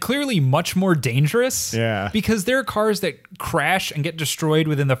race and clearly much more dangerous. Yeah. Because there are cars that crash and get destroyed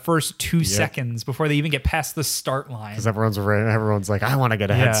within the first 2 seconds before they even get past the start line. because everyone's like, I want to get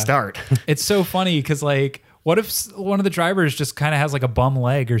a head start. It's so funny because like, what if one of the drivers just kind of has like a bum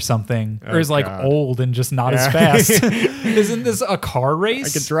leg or something, or is like God. old and just not as Yeah. fast? Isn't this a car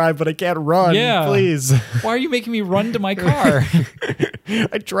race? I can drive, but I can't run. Yeah. Please. Why are you making me run to my car?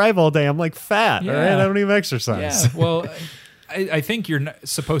 I drive all day. I'm like fat. All right, Yeah. I don't even exercise. Yeah, well, I think you're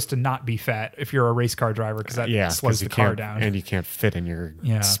supposed to not be fat if you're a race car driver because that slows 'cause the you car can't- down. and you can't fit in your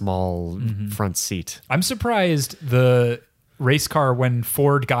Yeah. small front seat. I'm surprised the race car when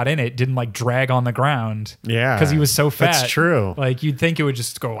Ford got in it didn't like drag on the ground. Yeah, because he was so fat. That's true. Like you'd think it would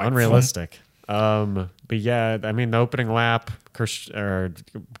just go like Unrealistic. But yeah, I mean, the opening lap,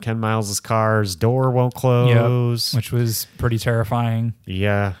 Ken Miles' car's door won't close. which was pretty terrifying.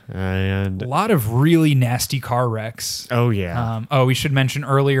 Yeah, and A lot of really nasty car wrecks. oh yeah, We should mention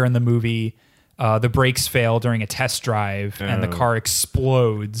earlier in the movie, the brakes fail during a test drive and the car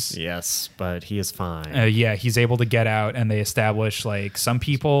explodes. yes, but he is fine. He's able to get out, and they establish like some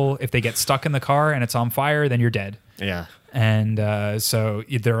people, if they get stuck in the car and it's on fire, then you're dead. Yeah. And so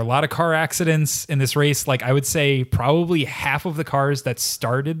there are a lot of car accidents in this race. Like I would say probably half of the cars that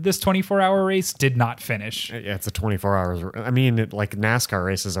started this 24-hour race did not finish. Yeah, it's a 24 hours. I mean, like NASCAR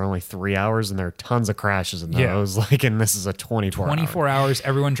races are only 3 hours, and there are tons of crashes in Yeah. those. Like, and this is a 24 hours,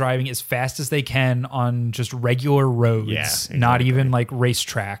 everyone driving as fast as they can on just regular roads, Yeah, not exactly. even like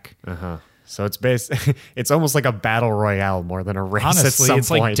racetrack. So it's it's almost like a battle royale more than a race. Honestly, at some it's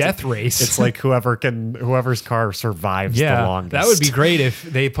like point. death race. It's like whoever's car survives the longest. that would be great if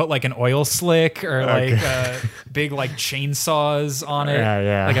they put like an oil slick or like big like chainsaws on it,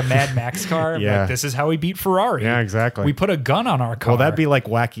 Yeah. like a Mad Max car. Yeah. Like, this is how we beat Ferrari. Yeah, exactly. We put a gun on our car. Well, that'd be like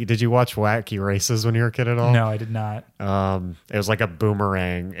wacky. Did you watch Wacky Races when you were a kid at all? No, I did not. It was like a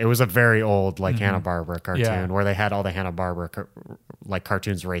boomerang. It was a very old like Hanna-Barbera cartoon Yeah. where they had all the Hanna-Barbera like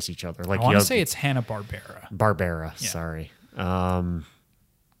cartoons race each other. Like I want to say it's Hanna-Barbera. Barbera. Sorry.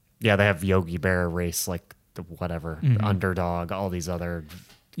 yeah, they have Yogi Bear race like the whatever, the Underdog, all these other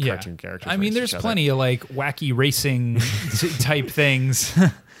cartoon characters. I mean, race there's each other. plenty of like wacky racing type things.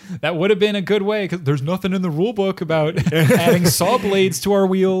 That would have been a good way, because there's nothing in the rule book about adding saw blades to our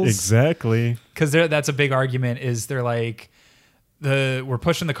wheels. Exactly. Because that's a big argument. Is they're like, we're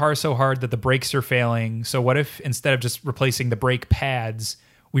pushing the car so hard that the brakes are failing. So what if instead of just replacing the brake pads,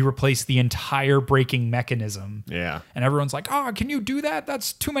 we replace the entire braking mechanism? Yeah. And everyone's like, oh, can you do that?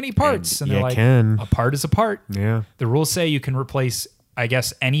 That's too many parts. And they're you like, can. a part is a part. Yeah. The rules say you can replace, I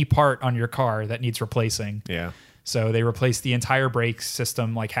guess, any part on your car that needs replacing. Yeah. So they replaced the entire brake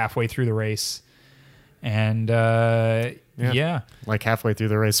system like halfway through the race. And yeah. Like halfway through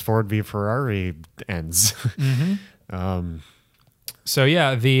the race, Ford v Ferrari ends. So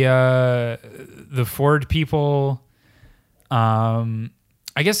yeah, the Ford people, I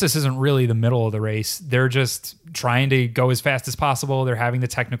guess this isn't really the middle of the race. They're just trying to go as fast as possible. They're having the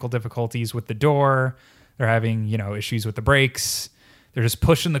technical difficulties with the door. They're having, issues with the brakes. They're just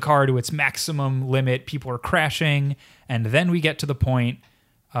pushing the car to its maximum limit. People are crashing. And then we get to the point,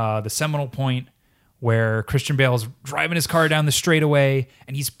 the seminal point, where Christian Bale's driving his car down the straightaway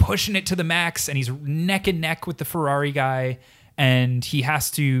and he's pushing it to the max and he's neck and neck with the Ferrari guy. And he had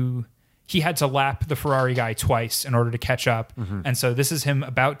to lap the Ferrari guy twice in order to catch up. And so this is him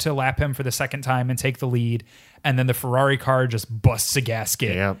about to lap him for the second time and take the lead. And then the Ferrari car just busts a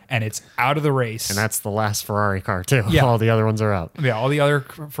gasket and it's out of the race. And that's the last Ferrari car too. Yeah. All the other ones are out. Yeah, all the other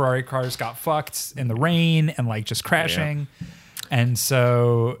Ferrari cars got fucked in the rain and like just crashing. And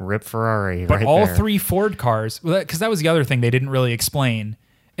so Rip Ferrari. but right all there. three Ford cars, because that was the other thing they didn't really explain,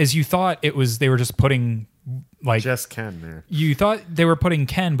 is you thought they were just putting like Just Ken there. you thought they were putting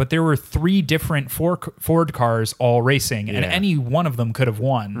Ken, but there were three different Ford cars all racing, and any one of them could have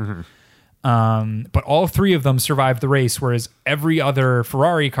won. But all three of them survived the race, whereas every other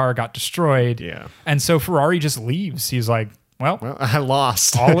Ferrari car got destroyed. Yeah. And so Ferrari just leaves. He's like, well, I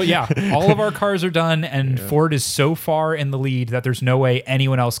lost. all of our cars are done, and Ford is so far in the lead that there's no way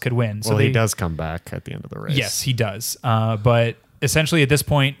anyone else could win. So Well, he does come back at the end of the race. Yes, he does. But essentially at this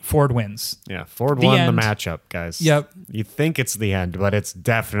point, Ford wins. Yeah, Ford The won end. the matchup, guys. Yep. You think it's the end, but it's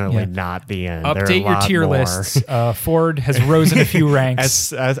definitely not the end. There are a Update your lot tier more. lists. Ford has risen a few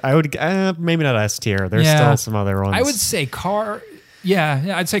ranks. As I would maybe not S tier. There's still some other ones. I would say car.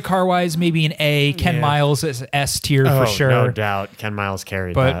 Yeah, I'd say car-wise, maybe an A. Ken Miles is S tier for sure. No doubt. Ken Miles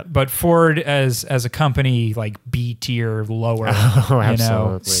carried that. But Ford as a company, like B tier, lower.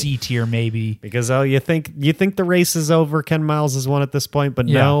 Absolutely. C tier maybe. Because you think the race is over, Ken Miles has won at this point, but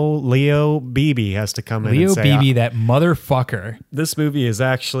no, Leo Beebe has to come in Leo and say, Beebe, that motherfucker. this movie is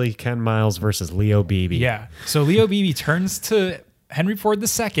actually Ken Miles versus Leo Beebe. Yeah. So Leo Beebe turns to Henry Ford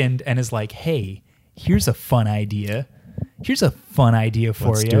II and is like, hey, here's a fun idea. Here's a fun idea for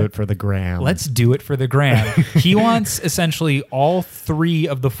Let's you. do it for the gram. Let's do it for the gram. He wants essentially all three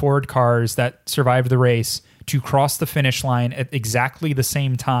of the Ford cars that survived the race to cross the finish line at exactly the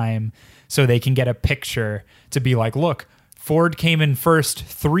same time so they can get a picture to be like, look, Ford came in first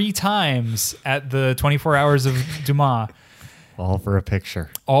 3 times at the 24 Hours of Dumas. All for a picture.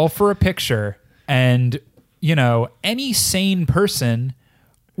 All for a picture. And, any sane person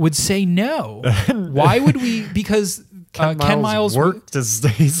would say no. Why would we? Because Ken Miles worked as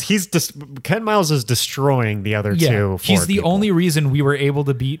Ken Miles is destroying the other two. He's Ford the people. only reason we were able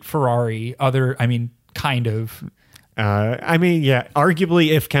to beat Ferrari. Kind of. Arguably,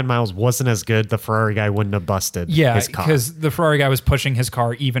 if Ken Miles wasn't as good, the Ferrari guy wouldn't have busted his car. Because the Ferrari guy was pushing his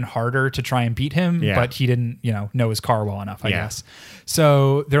car even harder to try and beat him, but he didn't, know his car well enough, I guess.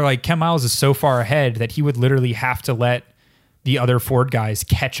 So they're like, Ken Miles is so far ahead that he would literally have to let the other Ford guys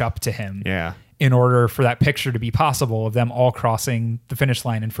catch up to him. Yeah. In order for that picture to be possible of them all crossing the finish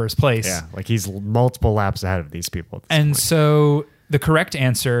line in first place. Yeah, like he's multiple laps ahead of these people. At this And point. so the correct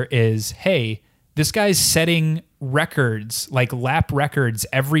answer is, hey, this guy's setting records, like lap records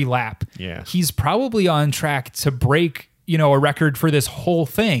every lap. Yeah. He's probably on track to break, a record for this whole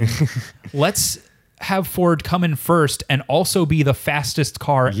thing. Let's have Ford come in first and also be the fastest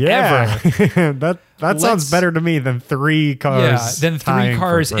car ever. that sounds better to me than 3 cars. Than 3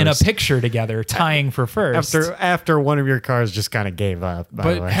 cars in a picture together, tying for first. After one of your cars just kind of gave up. By the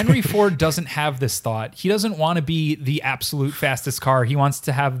But way. Henry Ford doesn't have this thought. He doesn't want to be the absolute fastest car. He wants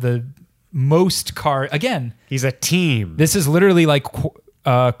to have the most car. Again, he's a team. this is literally like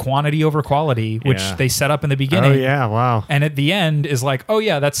quantity over quality, which they set up in the beginning. Oh yeah, wow. And at the end is like, oh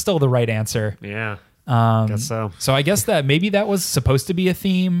yeah, that's still the right answer. Yeah. Guess so. So I guess that maybe that was supposed to be a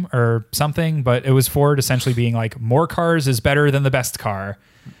theme or something, but it was Ford essentially being like, more cars is better than the best car.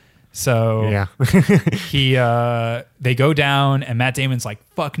 So Yeah. they go down, and Matt Damon's like,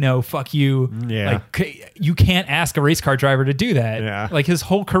 "Fuck no, fuck you." Yeah. Like, you can't ask a race car driver to do that. Yeah. Like, his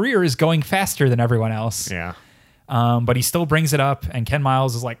whole career is going faster than everyone else. Yeah. But he still brings it up, and Ken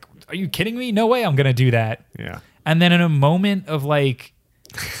Miles is like, "Are you kidding me? No way I'm going to do that." Yeah. And then in a moment of like,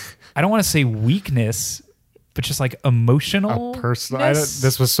 I don't want to say weakness, but just like emotional.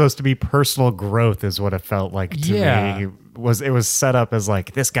 This was supposed to be personal growth, is what it felt like to me. It was set up as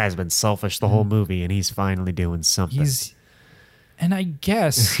like, this guy's been selfish the whole movie, and he's finally doing something. And I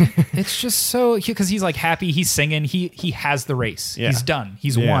guess it's just so, because he's like happy, he's singing, he has the race, he's done,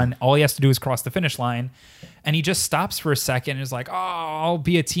 he's won. All he has to do is cross the finish line, and he just stops for a second and is like, "Oh, I'll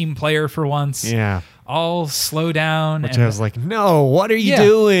be a team player for once. Yeah, I'll slow down." Which I was like, "No, what are you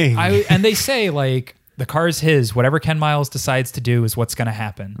doing?" And they say like, the car's his. Whatever Ken Miles decides to do is what's going to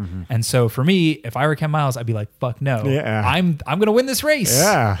happen. Mm-hmm. And so for me, if I were Ken Miles, I'd be like, "Fuck no, I'm going to win this race."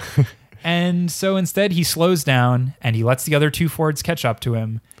 Yeah. And so instead, he slows down and he lets the other two Fords catch up to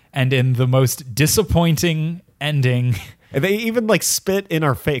him. And in the most disappointing ending, And they even like spit in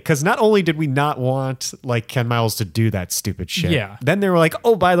our face, because not only did we not want like Ken Miles to do that stupid shit, then they were like,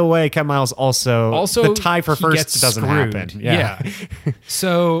 "Oh, by the way, Ken Miles also the tie for first doesn't happen." Yeah.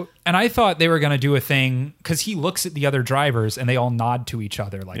 So, and I thought they were going to do a thing, because he looks at the other drivers and they all nod to each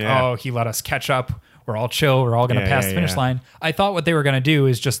other like, "Oh, he let us catch up. We're all chill. We're all going to pass the finish line." I thought what they were going to do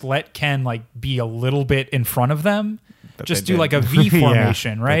is just let Ken like be a little bit in front of them. Just do like a V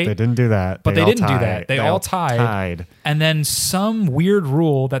formation, right? But they didn't do that. But they didn't do that. They all tied. And then some weird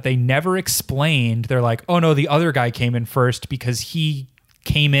rule that they never explained. They're like, "Oh no, the other guy came in first because he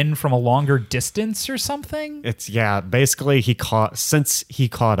came in from a longer distance or something." It's basically he caught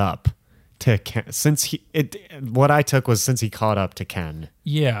up to Ken, what I took was since he caught up to Ken.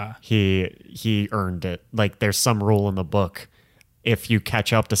 Yeah. He earned it. Like, there's some rule in the book, if you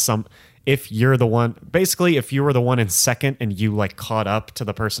catch up to if you're the one, basically if you were the one in second and you like caught up to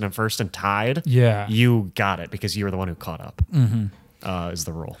the person in first and tied, you got it because you were the one who caught up. Is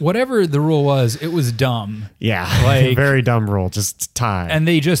the rule. Whatever the rule was, it was dumb. Yeah, like, very dumb rule. Just tie. And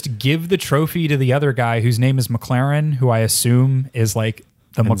they just give the trophy to the other guy whose name is McLaren, who I assume is like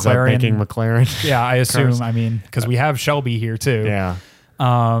the Ends McLaren. Up making McLaren. Yeah, I assume. Cars. I mean, because we have Shelby here too. Yeah.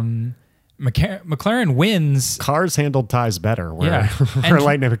 McLaren wins. Cars handled ties better. Where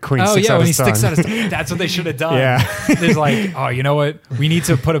Lightning McQueen sticks out when he his sticks out his tongue. That's what they should have done. Yeah. There's like, "Oh, you know what? We need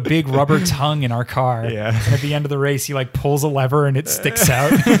to put a big rubber tongue in our car." Yeah. And at the end of the race, he like pulls a lever and it sticks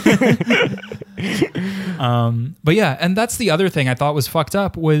out. But yeah, and that's the other thing I thought was fucked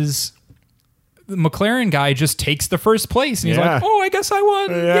up was the McLaren guy just takes the first place and he's like, "Oh, I guess I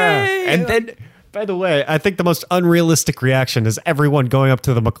won. Yay!" And then, by the way, I think the most unrealistic reaction is everyone going up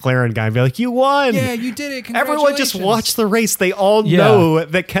to the McLaren guy and be like, "You won! Yeah, you did it! Everyone just watched the race. They all know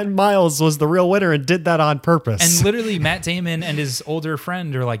that Ken Miles was the real winner and did that on purpose." And literally, Matt Damon and his older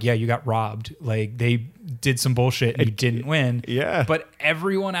friend are like, "Yeah, you got robbed. Like, they did some bullshit and you didn't win." Yeah. But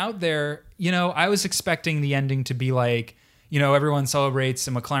everyone out there, I was expecting the ending to be like, everyone celebrates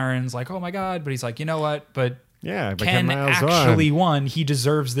and McLaren's like, "Oh my God." But he's like, "You know what? But Ken actually won. He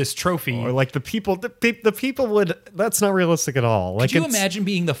deserves this trophy." Or like the people would. That's not realistic at all. Like, could you imagine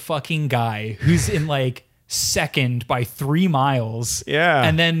being the fucking guy who's in like second by 3 miles? Yeah.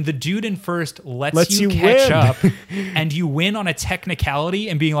 And then the dude in first lets you catch up and you win on a technicality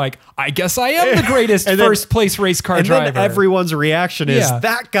and being like, "I guess I am the greatest first place race car driver." And then everyone's reaction is,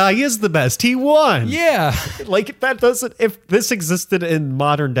 "That guy is the best. He won." Yeah. Like, that doesn't, if this existed in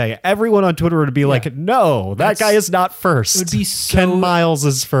modern day, everyone on Twitter would be like, "No, that guy is not first. It would be Ken Miles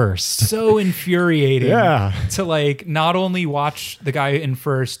is first." So infuriating. Yeah. To like not only watch the guy in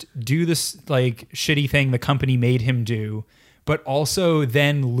first do this like shitty thing the company made him do, but also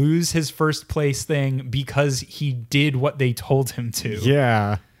then lose his first place thing because he did what they told him to.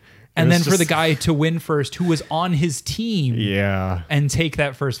 Yeah. And then for the guy to win first who was on his team. Yeah. And take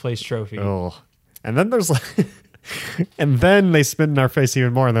that first place trophy. Oh. And then there's like and then they spit in our face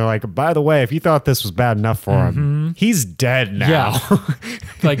even more and they're like, "By the way, if you thought this was bad enough for him, he's dead now." Yeah.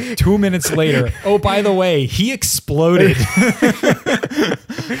 Like 2 minutes later, "Oh, by the way, he exploded."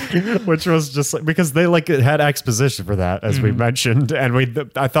 Which was just like, because they like had exposition for that, as we mentioned,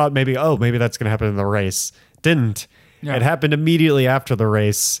 and I thought maybe that's gonna happen in the race. Didn't. It happened immediately after the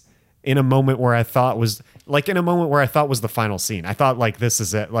race, in a moment where I thought was the final scene. I thought like, this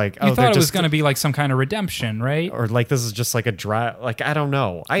is it. Like, you thought it was going to be like some kind of redemption, right? Or like, this is just like a dry, like, I don't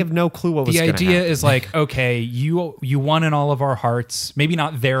know. I have no clue what was going to happen. The idea is like, okay, you won in all of our hearts, maybe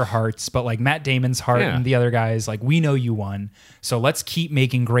not their hearts, but like Matt Damon's heart and the other guys, like, we know you won. So let's keep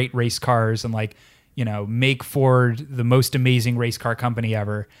making great race cars and like, make Ford the most amazing race car company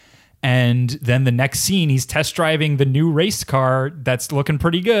ever. And then the next scene, he's test driving the new race car that's looking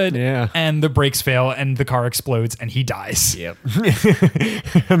pretty good. Yeah. And the brakes fail and the car explodes and he dies. Yep.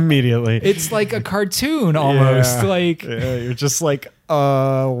 Immediately. It's like a cartoon almost. Yeah. Like, yeah, you're just like,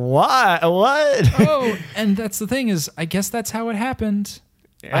 what? oh, and that's the thing is, I guess that's how it happened.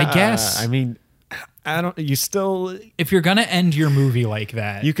 I guess. I mean, you still, If you're going to end your movie like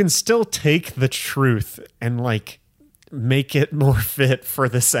that, you can still take the truth and like make it more fit for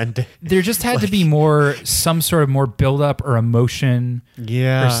this ending. there just had to be some sort of more buildup or emotion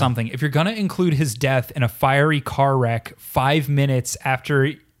Yeah. or something. If you're going to include his death in a fiery car wreck 5 minutes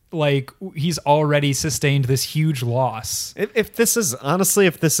after like he's already sustained this huge loss. If this is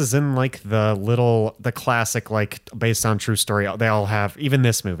in like the classic, like based on true story, they all have, even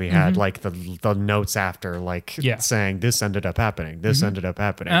this movie had like the notes after, like saying this ended up happening. This ended up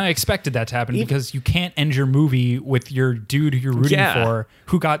happening. And I expected that to happen because you can't end your movie with your dude who you're rooting for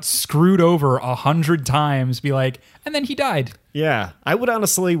who got screwed over 100 times. Be like, and then he died. Yeah, I would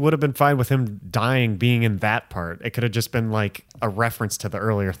have been fine with him dying being in that part. It could have just been like a reference to the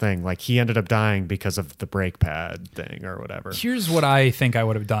earlier thing. Like he ended up dying because of the brake pad thing or whatever. Here's what I think I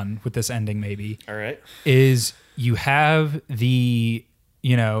would have done with this ending maybe. All right. Is you have the,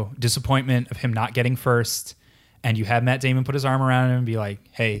 disappointment of him not getting first, and you have Matt Damon put his arm around him and be like,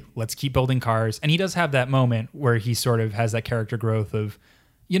 hey, let's keep building cars. And he does have that moment where he sort of has that character growth of,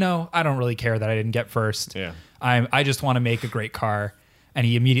 I don't really care that I didn't get first. Yeah. I just want to make a great car. And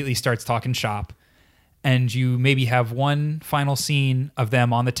he immediately starts talking shop. And you maybe have one final scene of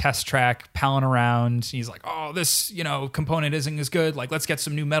them on the test track palling around. He's like, oh, this, component isn't as good. Like, let's get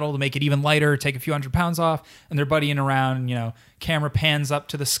some new metal to make it even lighter, take a few 100 pounds off. And they're buddying around, camera pans up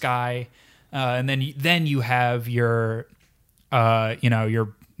to the sky. And then you have your,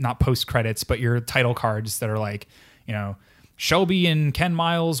 your not post credits, but your title cards that are like, Shelby and Ken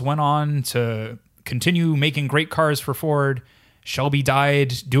Miles went on to continue making great cars for Ford. Shelby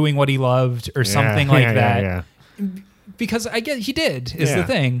died doing what he loved or something like that. Yeah. Because I guess he did is the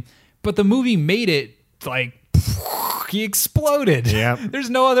thing. But the movie made it like he exploded. Yep. There's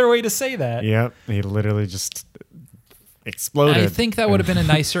no other way to say that. Yep. He literally just exploded. And I think that would have been a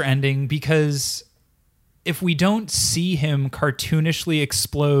nicer ending because if we don't see him cartoonishly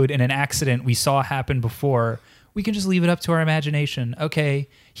explode in an accident we saw happen before, we can just leave it up to our imagination. Okay,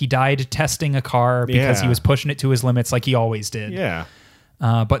 he died testing a car because he was pushing it to his limits like he always did. Yeah.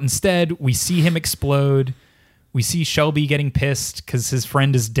 But instead, we see him explode. We see Shelby getting pissed because his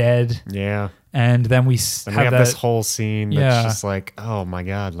friend is dead. Yeah. And then we have this whole scene that's just like, oh my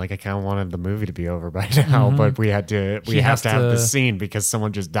God, like I kind of wanted the movie to be over by now, but we have to have this scene because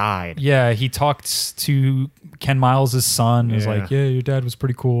someone just died. Yeah, he talked to Ken Miles' son. He was like, yeah, your dad was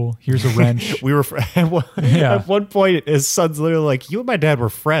pretty cool. Here's a wrench. At one point, his son's literally like, you and my dad were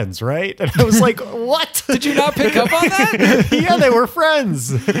friends, right? And I was like, what? Did you not pick up on that? Yeah, they were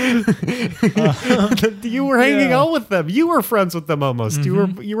friends. You were hanging out with them. You were friends with them almost. You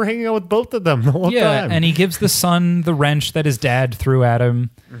were hanging out with both of them the whole time. And he gives the son the wrench that his dad threw at him.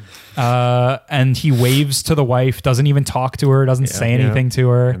 And he waves to the wife, doesn't even talk to her, doesn't say anything to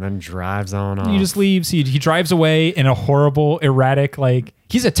her. And then drives on off. He just leaves. He drives away in a horrible, erratic, like,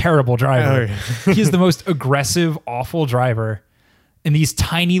 he's a terrible driver. He's the most aggressive, awful driver in these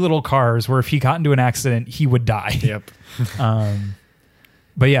tiny little cars where if he got into an accident, he would die. Yep.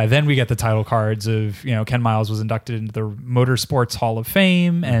 But yeah, then we get the title cards of, Ken Miles was inducted into the Motorsports Hall of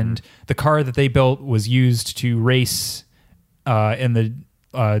Fame, and the car that they built was used to race in the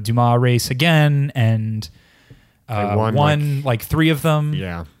Dumas race again, and won like 3 of them.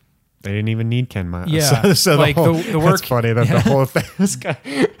 Yeah. They didn't even need Ken Miles. Yeah. So like the work. That's funny that the whole thing was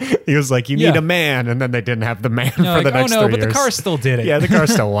he was like, you need a man, and then they didn't have the man for the next 3 years. But the car still did it. Yeah, the car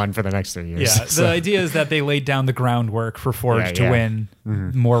still won for the next 3 years. Yeah, the idea is that they laid down the groundwork for Ford to win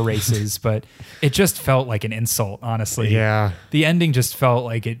more races, but it just felt like an insult, honestly. Yeah. The ending just felt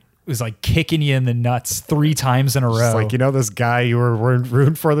like it was like kicking you in the nuts 3 times in a row. It's like, this guy you were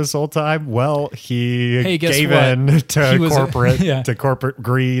rooting for this whole time? Well, he gave in to corporate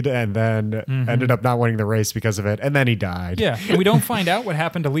greed and then ended up not winning the race because of it. And then he died. Yeah. And we don't find out what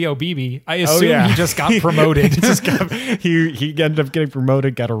happened to Leo Beebe. I assume he just got promoted. he ended up getting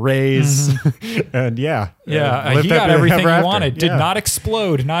promoted, got a raise. And he got everything he wanted. Did not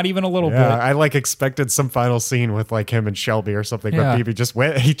explode, not even a little bit. I expected some final scene with like him and Shelby or something, but Beebe just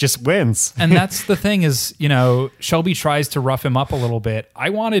wins. And that's the thing is, Shelby tries to rough him up a little bit. I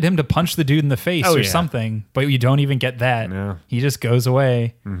wanted him to punch the dude in the face something, but you don't even get that. No. He just goes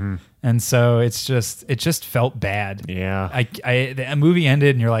away. And so it just felt bad. Yeah. The movie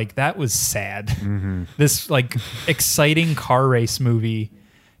ended and you're like, that was sad. This like exciting car race movie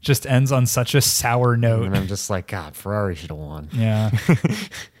just ends on such a sour note. And I'm just like, God, Ferrari should have won. Yeah.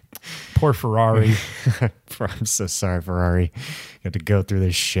 Poor Ferrari. I'm so sorry, Ferrari. You had to go through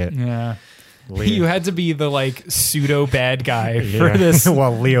this shit. Yeah. Leo. You had to be the like pseudo bad guy for this.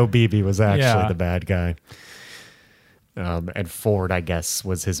 Well, Leo Beebe was actually Yeah. the bad guy. And Ford, I guess,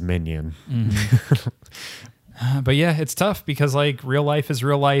 was his minion. But yeah, it's tough because like real life is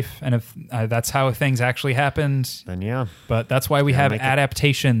real life. And if that's how things actually happened, Then yeah, but that's why we have make it-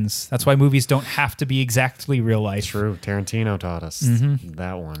 adaptations. That's why movies don't have to be exactly real life. true. Tarantino taught us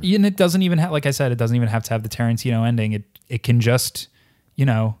that one. And it doesn't even have, like I said, it doesn't even have to have the Tarantino ending. It can just,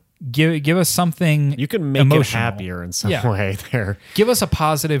 give us something. You can make emotional. it happier in some Yeah. way there. Give us a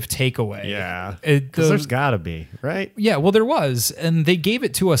positive takeaway. Yeah. It- Because there's got to be, right? Yeah, well, there was, and they gave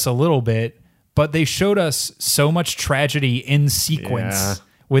it to us a little bit, but they showed us so much tragedy in sequence Yeah.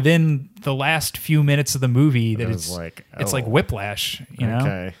 within the last few minutes of the movie that It was it's like, it's like oh. whiplash,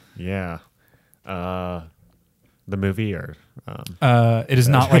 Okay. Yeah. The movie or It is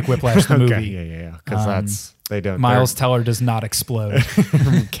not like Whiplash the movie. Okay, yeah. Because that's they don't. Miles Teller does not explode.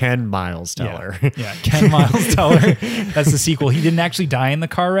 they're- Ken Miles Teller. Yeah, Ken Miles Teller. That's the sequel. He didn't actually die in the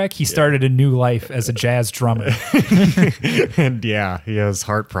car wreck. He started a new life as a jazz drummer. And yeah, he has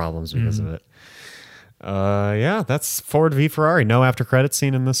heart problems because of it. Yeah, that's Ford v Ferrari. No after credit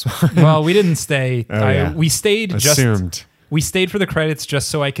scene in this one. Well, we didn't stay. yeah. We stayed Assumed. We stayed for the credits just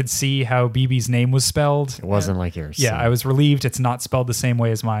so I could see how BB's name was spelled. It wasn't like yours. Yeah, so. I was relieved it's not spelled the same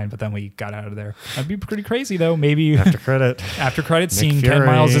way as mine, but then we got out of there. That'd be pretty crazy, though. Maybe After credit. after credits, seeing Fury. Ken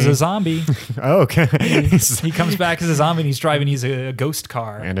Miles as a zombie. Oh, okay. He comes back as a zombie and he's driving a ghost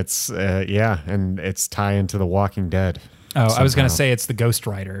car. And it's and it's tie into The Walking Dead. Oh, I was going to somehow. say it's the Ghost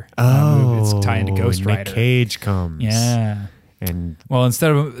Rider. Oh, it's tied into Ghost Nick Rider. Cage comes. Yeah. Yeah. And Well,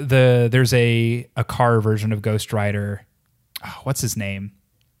 instead of there's a car version of Ghost Rider. Oh, what's his name?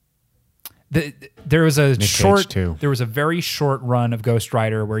 There was a Cage short. too. There was a very short run of Ghost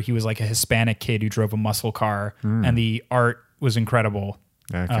Rider where he was like a Hispanic kid who drove a muscle car, and the art was incredible.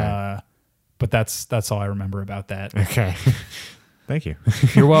 Okay. But that's all I remember about that. okay. Thank you.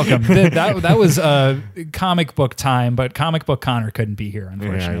 You're welcome. That was comic book time, but comic book Connor couldn't be here,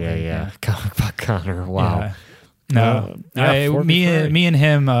 unfortunately. Yeah. Comic book Connor. Wow. Yeah. No, Ford v Ferrari. me and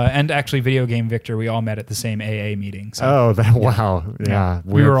him, and actually Video Game Victor, we all met at the same AA meeting. So Oh, wow. Yeah.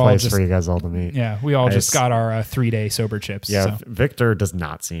 We Weird were all place just- for you guys all to meet. yeah, we all I just just- got our 3-day sober chips. Yeah. So. Victor does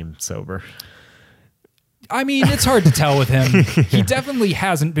not seem sober. I mean, it's hard to tell with him. He definitely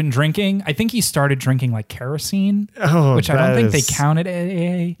hasn't been drinking. I think he started drinking like kerosene, Oh, which I don't that think they is- count at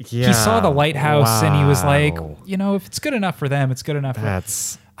AA. Yeah. He saw the lighthouse and he was like, Wow. if it's good enough for them, it's good enough for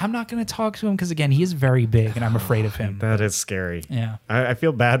That's I'm not going to talk to him because, again, he is very big and I'm afraid of him. that is scary. Yeah. I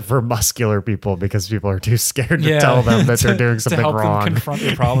feel bad for muscular people because people are too scared to Yeah. tell them that they're doing to something help wrong. them confront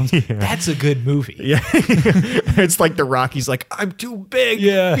their problems. That's a good movie. Yeah. It's like the Rocky's like, I'm too big.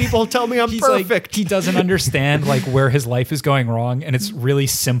 Yeah. People tell me I'm He's perfect. like, he doesn't understand like where his life is going wrong, and it's really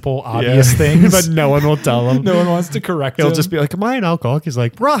simple, obvious things. but no one will tell him. no one wants to correct He'll him. just be like, am I an alcoholic? He's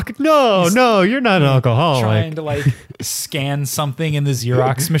like, Rock, no, you're not an alcoholic. trying to like scan something in the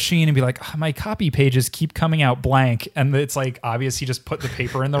Xerox machine and be like, "Oh, my copy pages keep coming out blank," and it's like obvious he just put the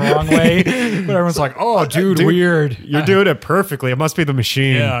paper in the wrong way. But everyone's like, "Oh, dude, weird. You're doing it perfectly. It must be the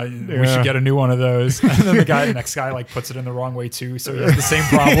machine. Yeah, we should get a new one of those." And then the next guy like puts it in the wrong way too, so he has the same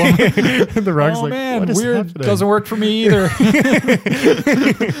problem. The Rock's Oh like, man, what is weird. happening? Doesn't work for me either.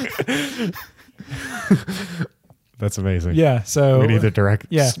 That's amazing. Yeah, so We need to direct.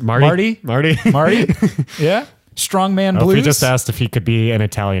 Yeah. Marty. Marty? Yeah, Strongman Oh, Blues. we just asked if he could be an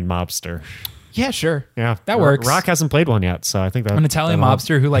Italian mobster. Yeah, yeah, Yeah, That works. Rock hasn't played one yet, so I think that An Italian that'll help.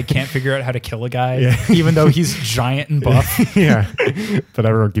 mobster who like can't figure out how to kill a guy, even though he's giant and buff. Yeah, but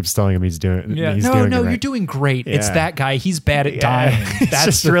everyone keeps telling him he's doing. Yeah, he's no, doing it you're right. doing great. It's Yeah. that guy. He's bad at dying. It's That's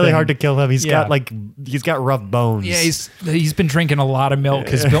just the really thing. hard to kill him. He's Yeah. got rough bones. Yeah, he's been drinking a lot of milk.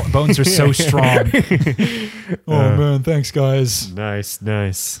 His bones are so strong. Oh man, thanks guys. nice.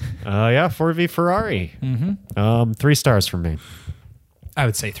 Yeah, 4v Ferrari. 3 stars from me. I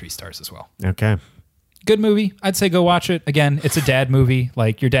would say 3 stars as well. Okay. Good movie. I'd say go watch it. Again, it's a dad movie.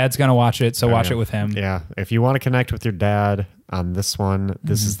 Like your dad's gonna watch it, so watch Yeah. it with him. Yeah, if you want to connect with your dad on this one,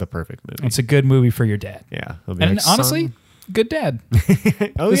 this is the perfect movie. It's a good movie for your dad. Yeah, he'll be And like, honestly, "Son." good dad.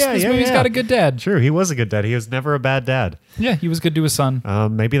 oh This yeah, movie's got a good dad. True, he was a good dad. He was never a bad dad. Yeah, he was good to his son.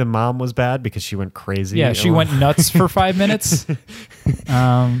 Maybe the mom was bad because she went crazy. Yeah, she went nuts for 5 minutes.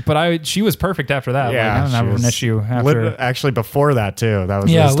 But she was perfect after that. Yeah, like, I don't she have was an issue after. actually before that too. That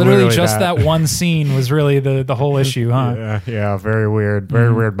was Yeah, just literally just that one scene was really the whole issue, huh? Yeah, very weird,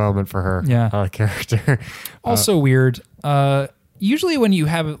 very weird moment for her. Yeah. character. Also weird. usually when you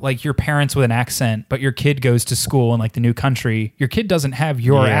have like your parents with an accent, but your kid goes to school in like the new country, your kid doesn't have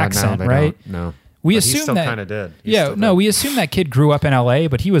your accent, no, they right? don't. No. We But he assume still that kind of did. He yeah, still no, did. we assume that kid grew up in LA,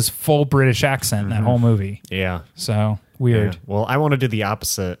 but he was full British accent in that whole movie. Yeah. So weird. Yeah. Well, I want to do the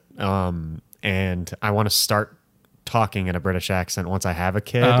opposite, and I want to start talking in a British accent once I have a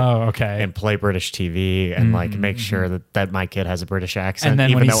kid. Oh, okay. And play British TV and like make sure that my kid has a British accent, And then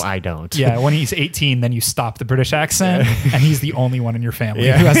when even though he's- I don't. Yeah, when he's 18, then you stop the British accent, and he's the only one in your family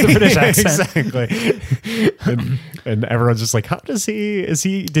Yeah. who has the British accent. Exactly. and everyone's just like, how does he?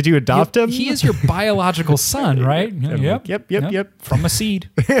 Did you adopt him? He is your biological son, right? like, yep. From a seed.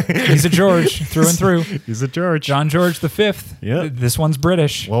 He's a George through and through. He's a George. John George V. Yep. This one's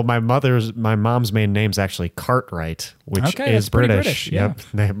British. Well, my mom's main name's actually Cartwright, which Okay, is that's pretty British. British, yeah.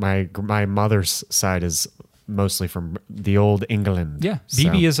 Yep. My mother's side is mostly from the old England. Yeah, So-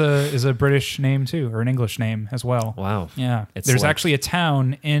 BB is a British name too, or an English name as well. Wow. Yeah, It's there's like- actually a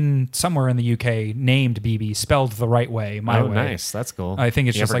town in somewhere in the UK named BB, spelled the right way, my Oh, way. nice. That's cool. I think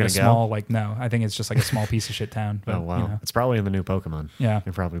it's You just ever like a gonna go? small, like no, I think it's just like a small piece of shit town. But, Oh wow. you know. It's probably in the new Pokemon. Yeah.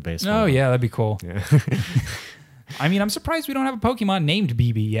 They're probably based. Oh on it. yeah, that'd be cool. Yeah. I mean, I'm surprised we don't have a Pokemon named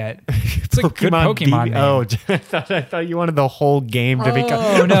BB yet. It's a good Pokemon BB. name. Oh, I thought you wanted the whole game to become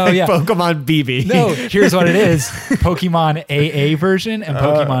Oh, no, like yeah. Pokemon BB. No, here's what it is: Pokemon AA version and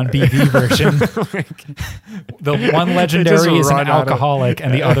Pokemon BB version. The one legendary is an run out of- alcoholic,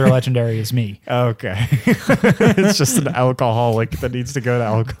 and the other legendary is me. Okay. It's just an alcoholic that needs to go to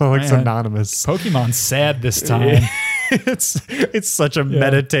Alcoholics Man. Anonymous. Pokemon's sad this time. It's such a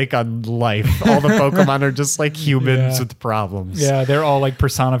meta take on life. All the Pokemon are just like humans Yeah. with problems. Yeah, they're all like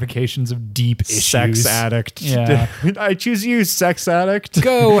personifications of deep issues. Sex addict. Yeah. I choose you, sex addict.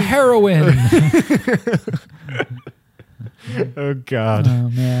 Go heroin. Oh God. Oh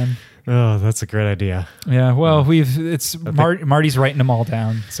man. Oh, that's a great idea. Yeah. Well, Marty's writing them all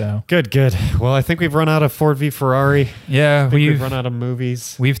down. So Good. Well, I think we've run out of Ford v Ferrari. yeah, I think we've run out of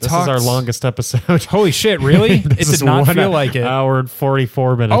movies. we've this talked- is our longest episode. Holy shit! Really? It This is did not 1 feel like it. Hour and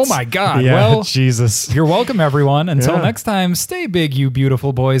 44 minutes. Oh my God. Yeah, Well, Jesus. You're welcome, everyone. Until Yeah. next time, stay big, you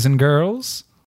beautiful boys and girls.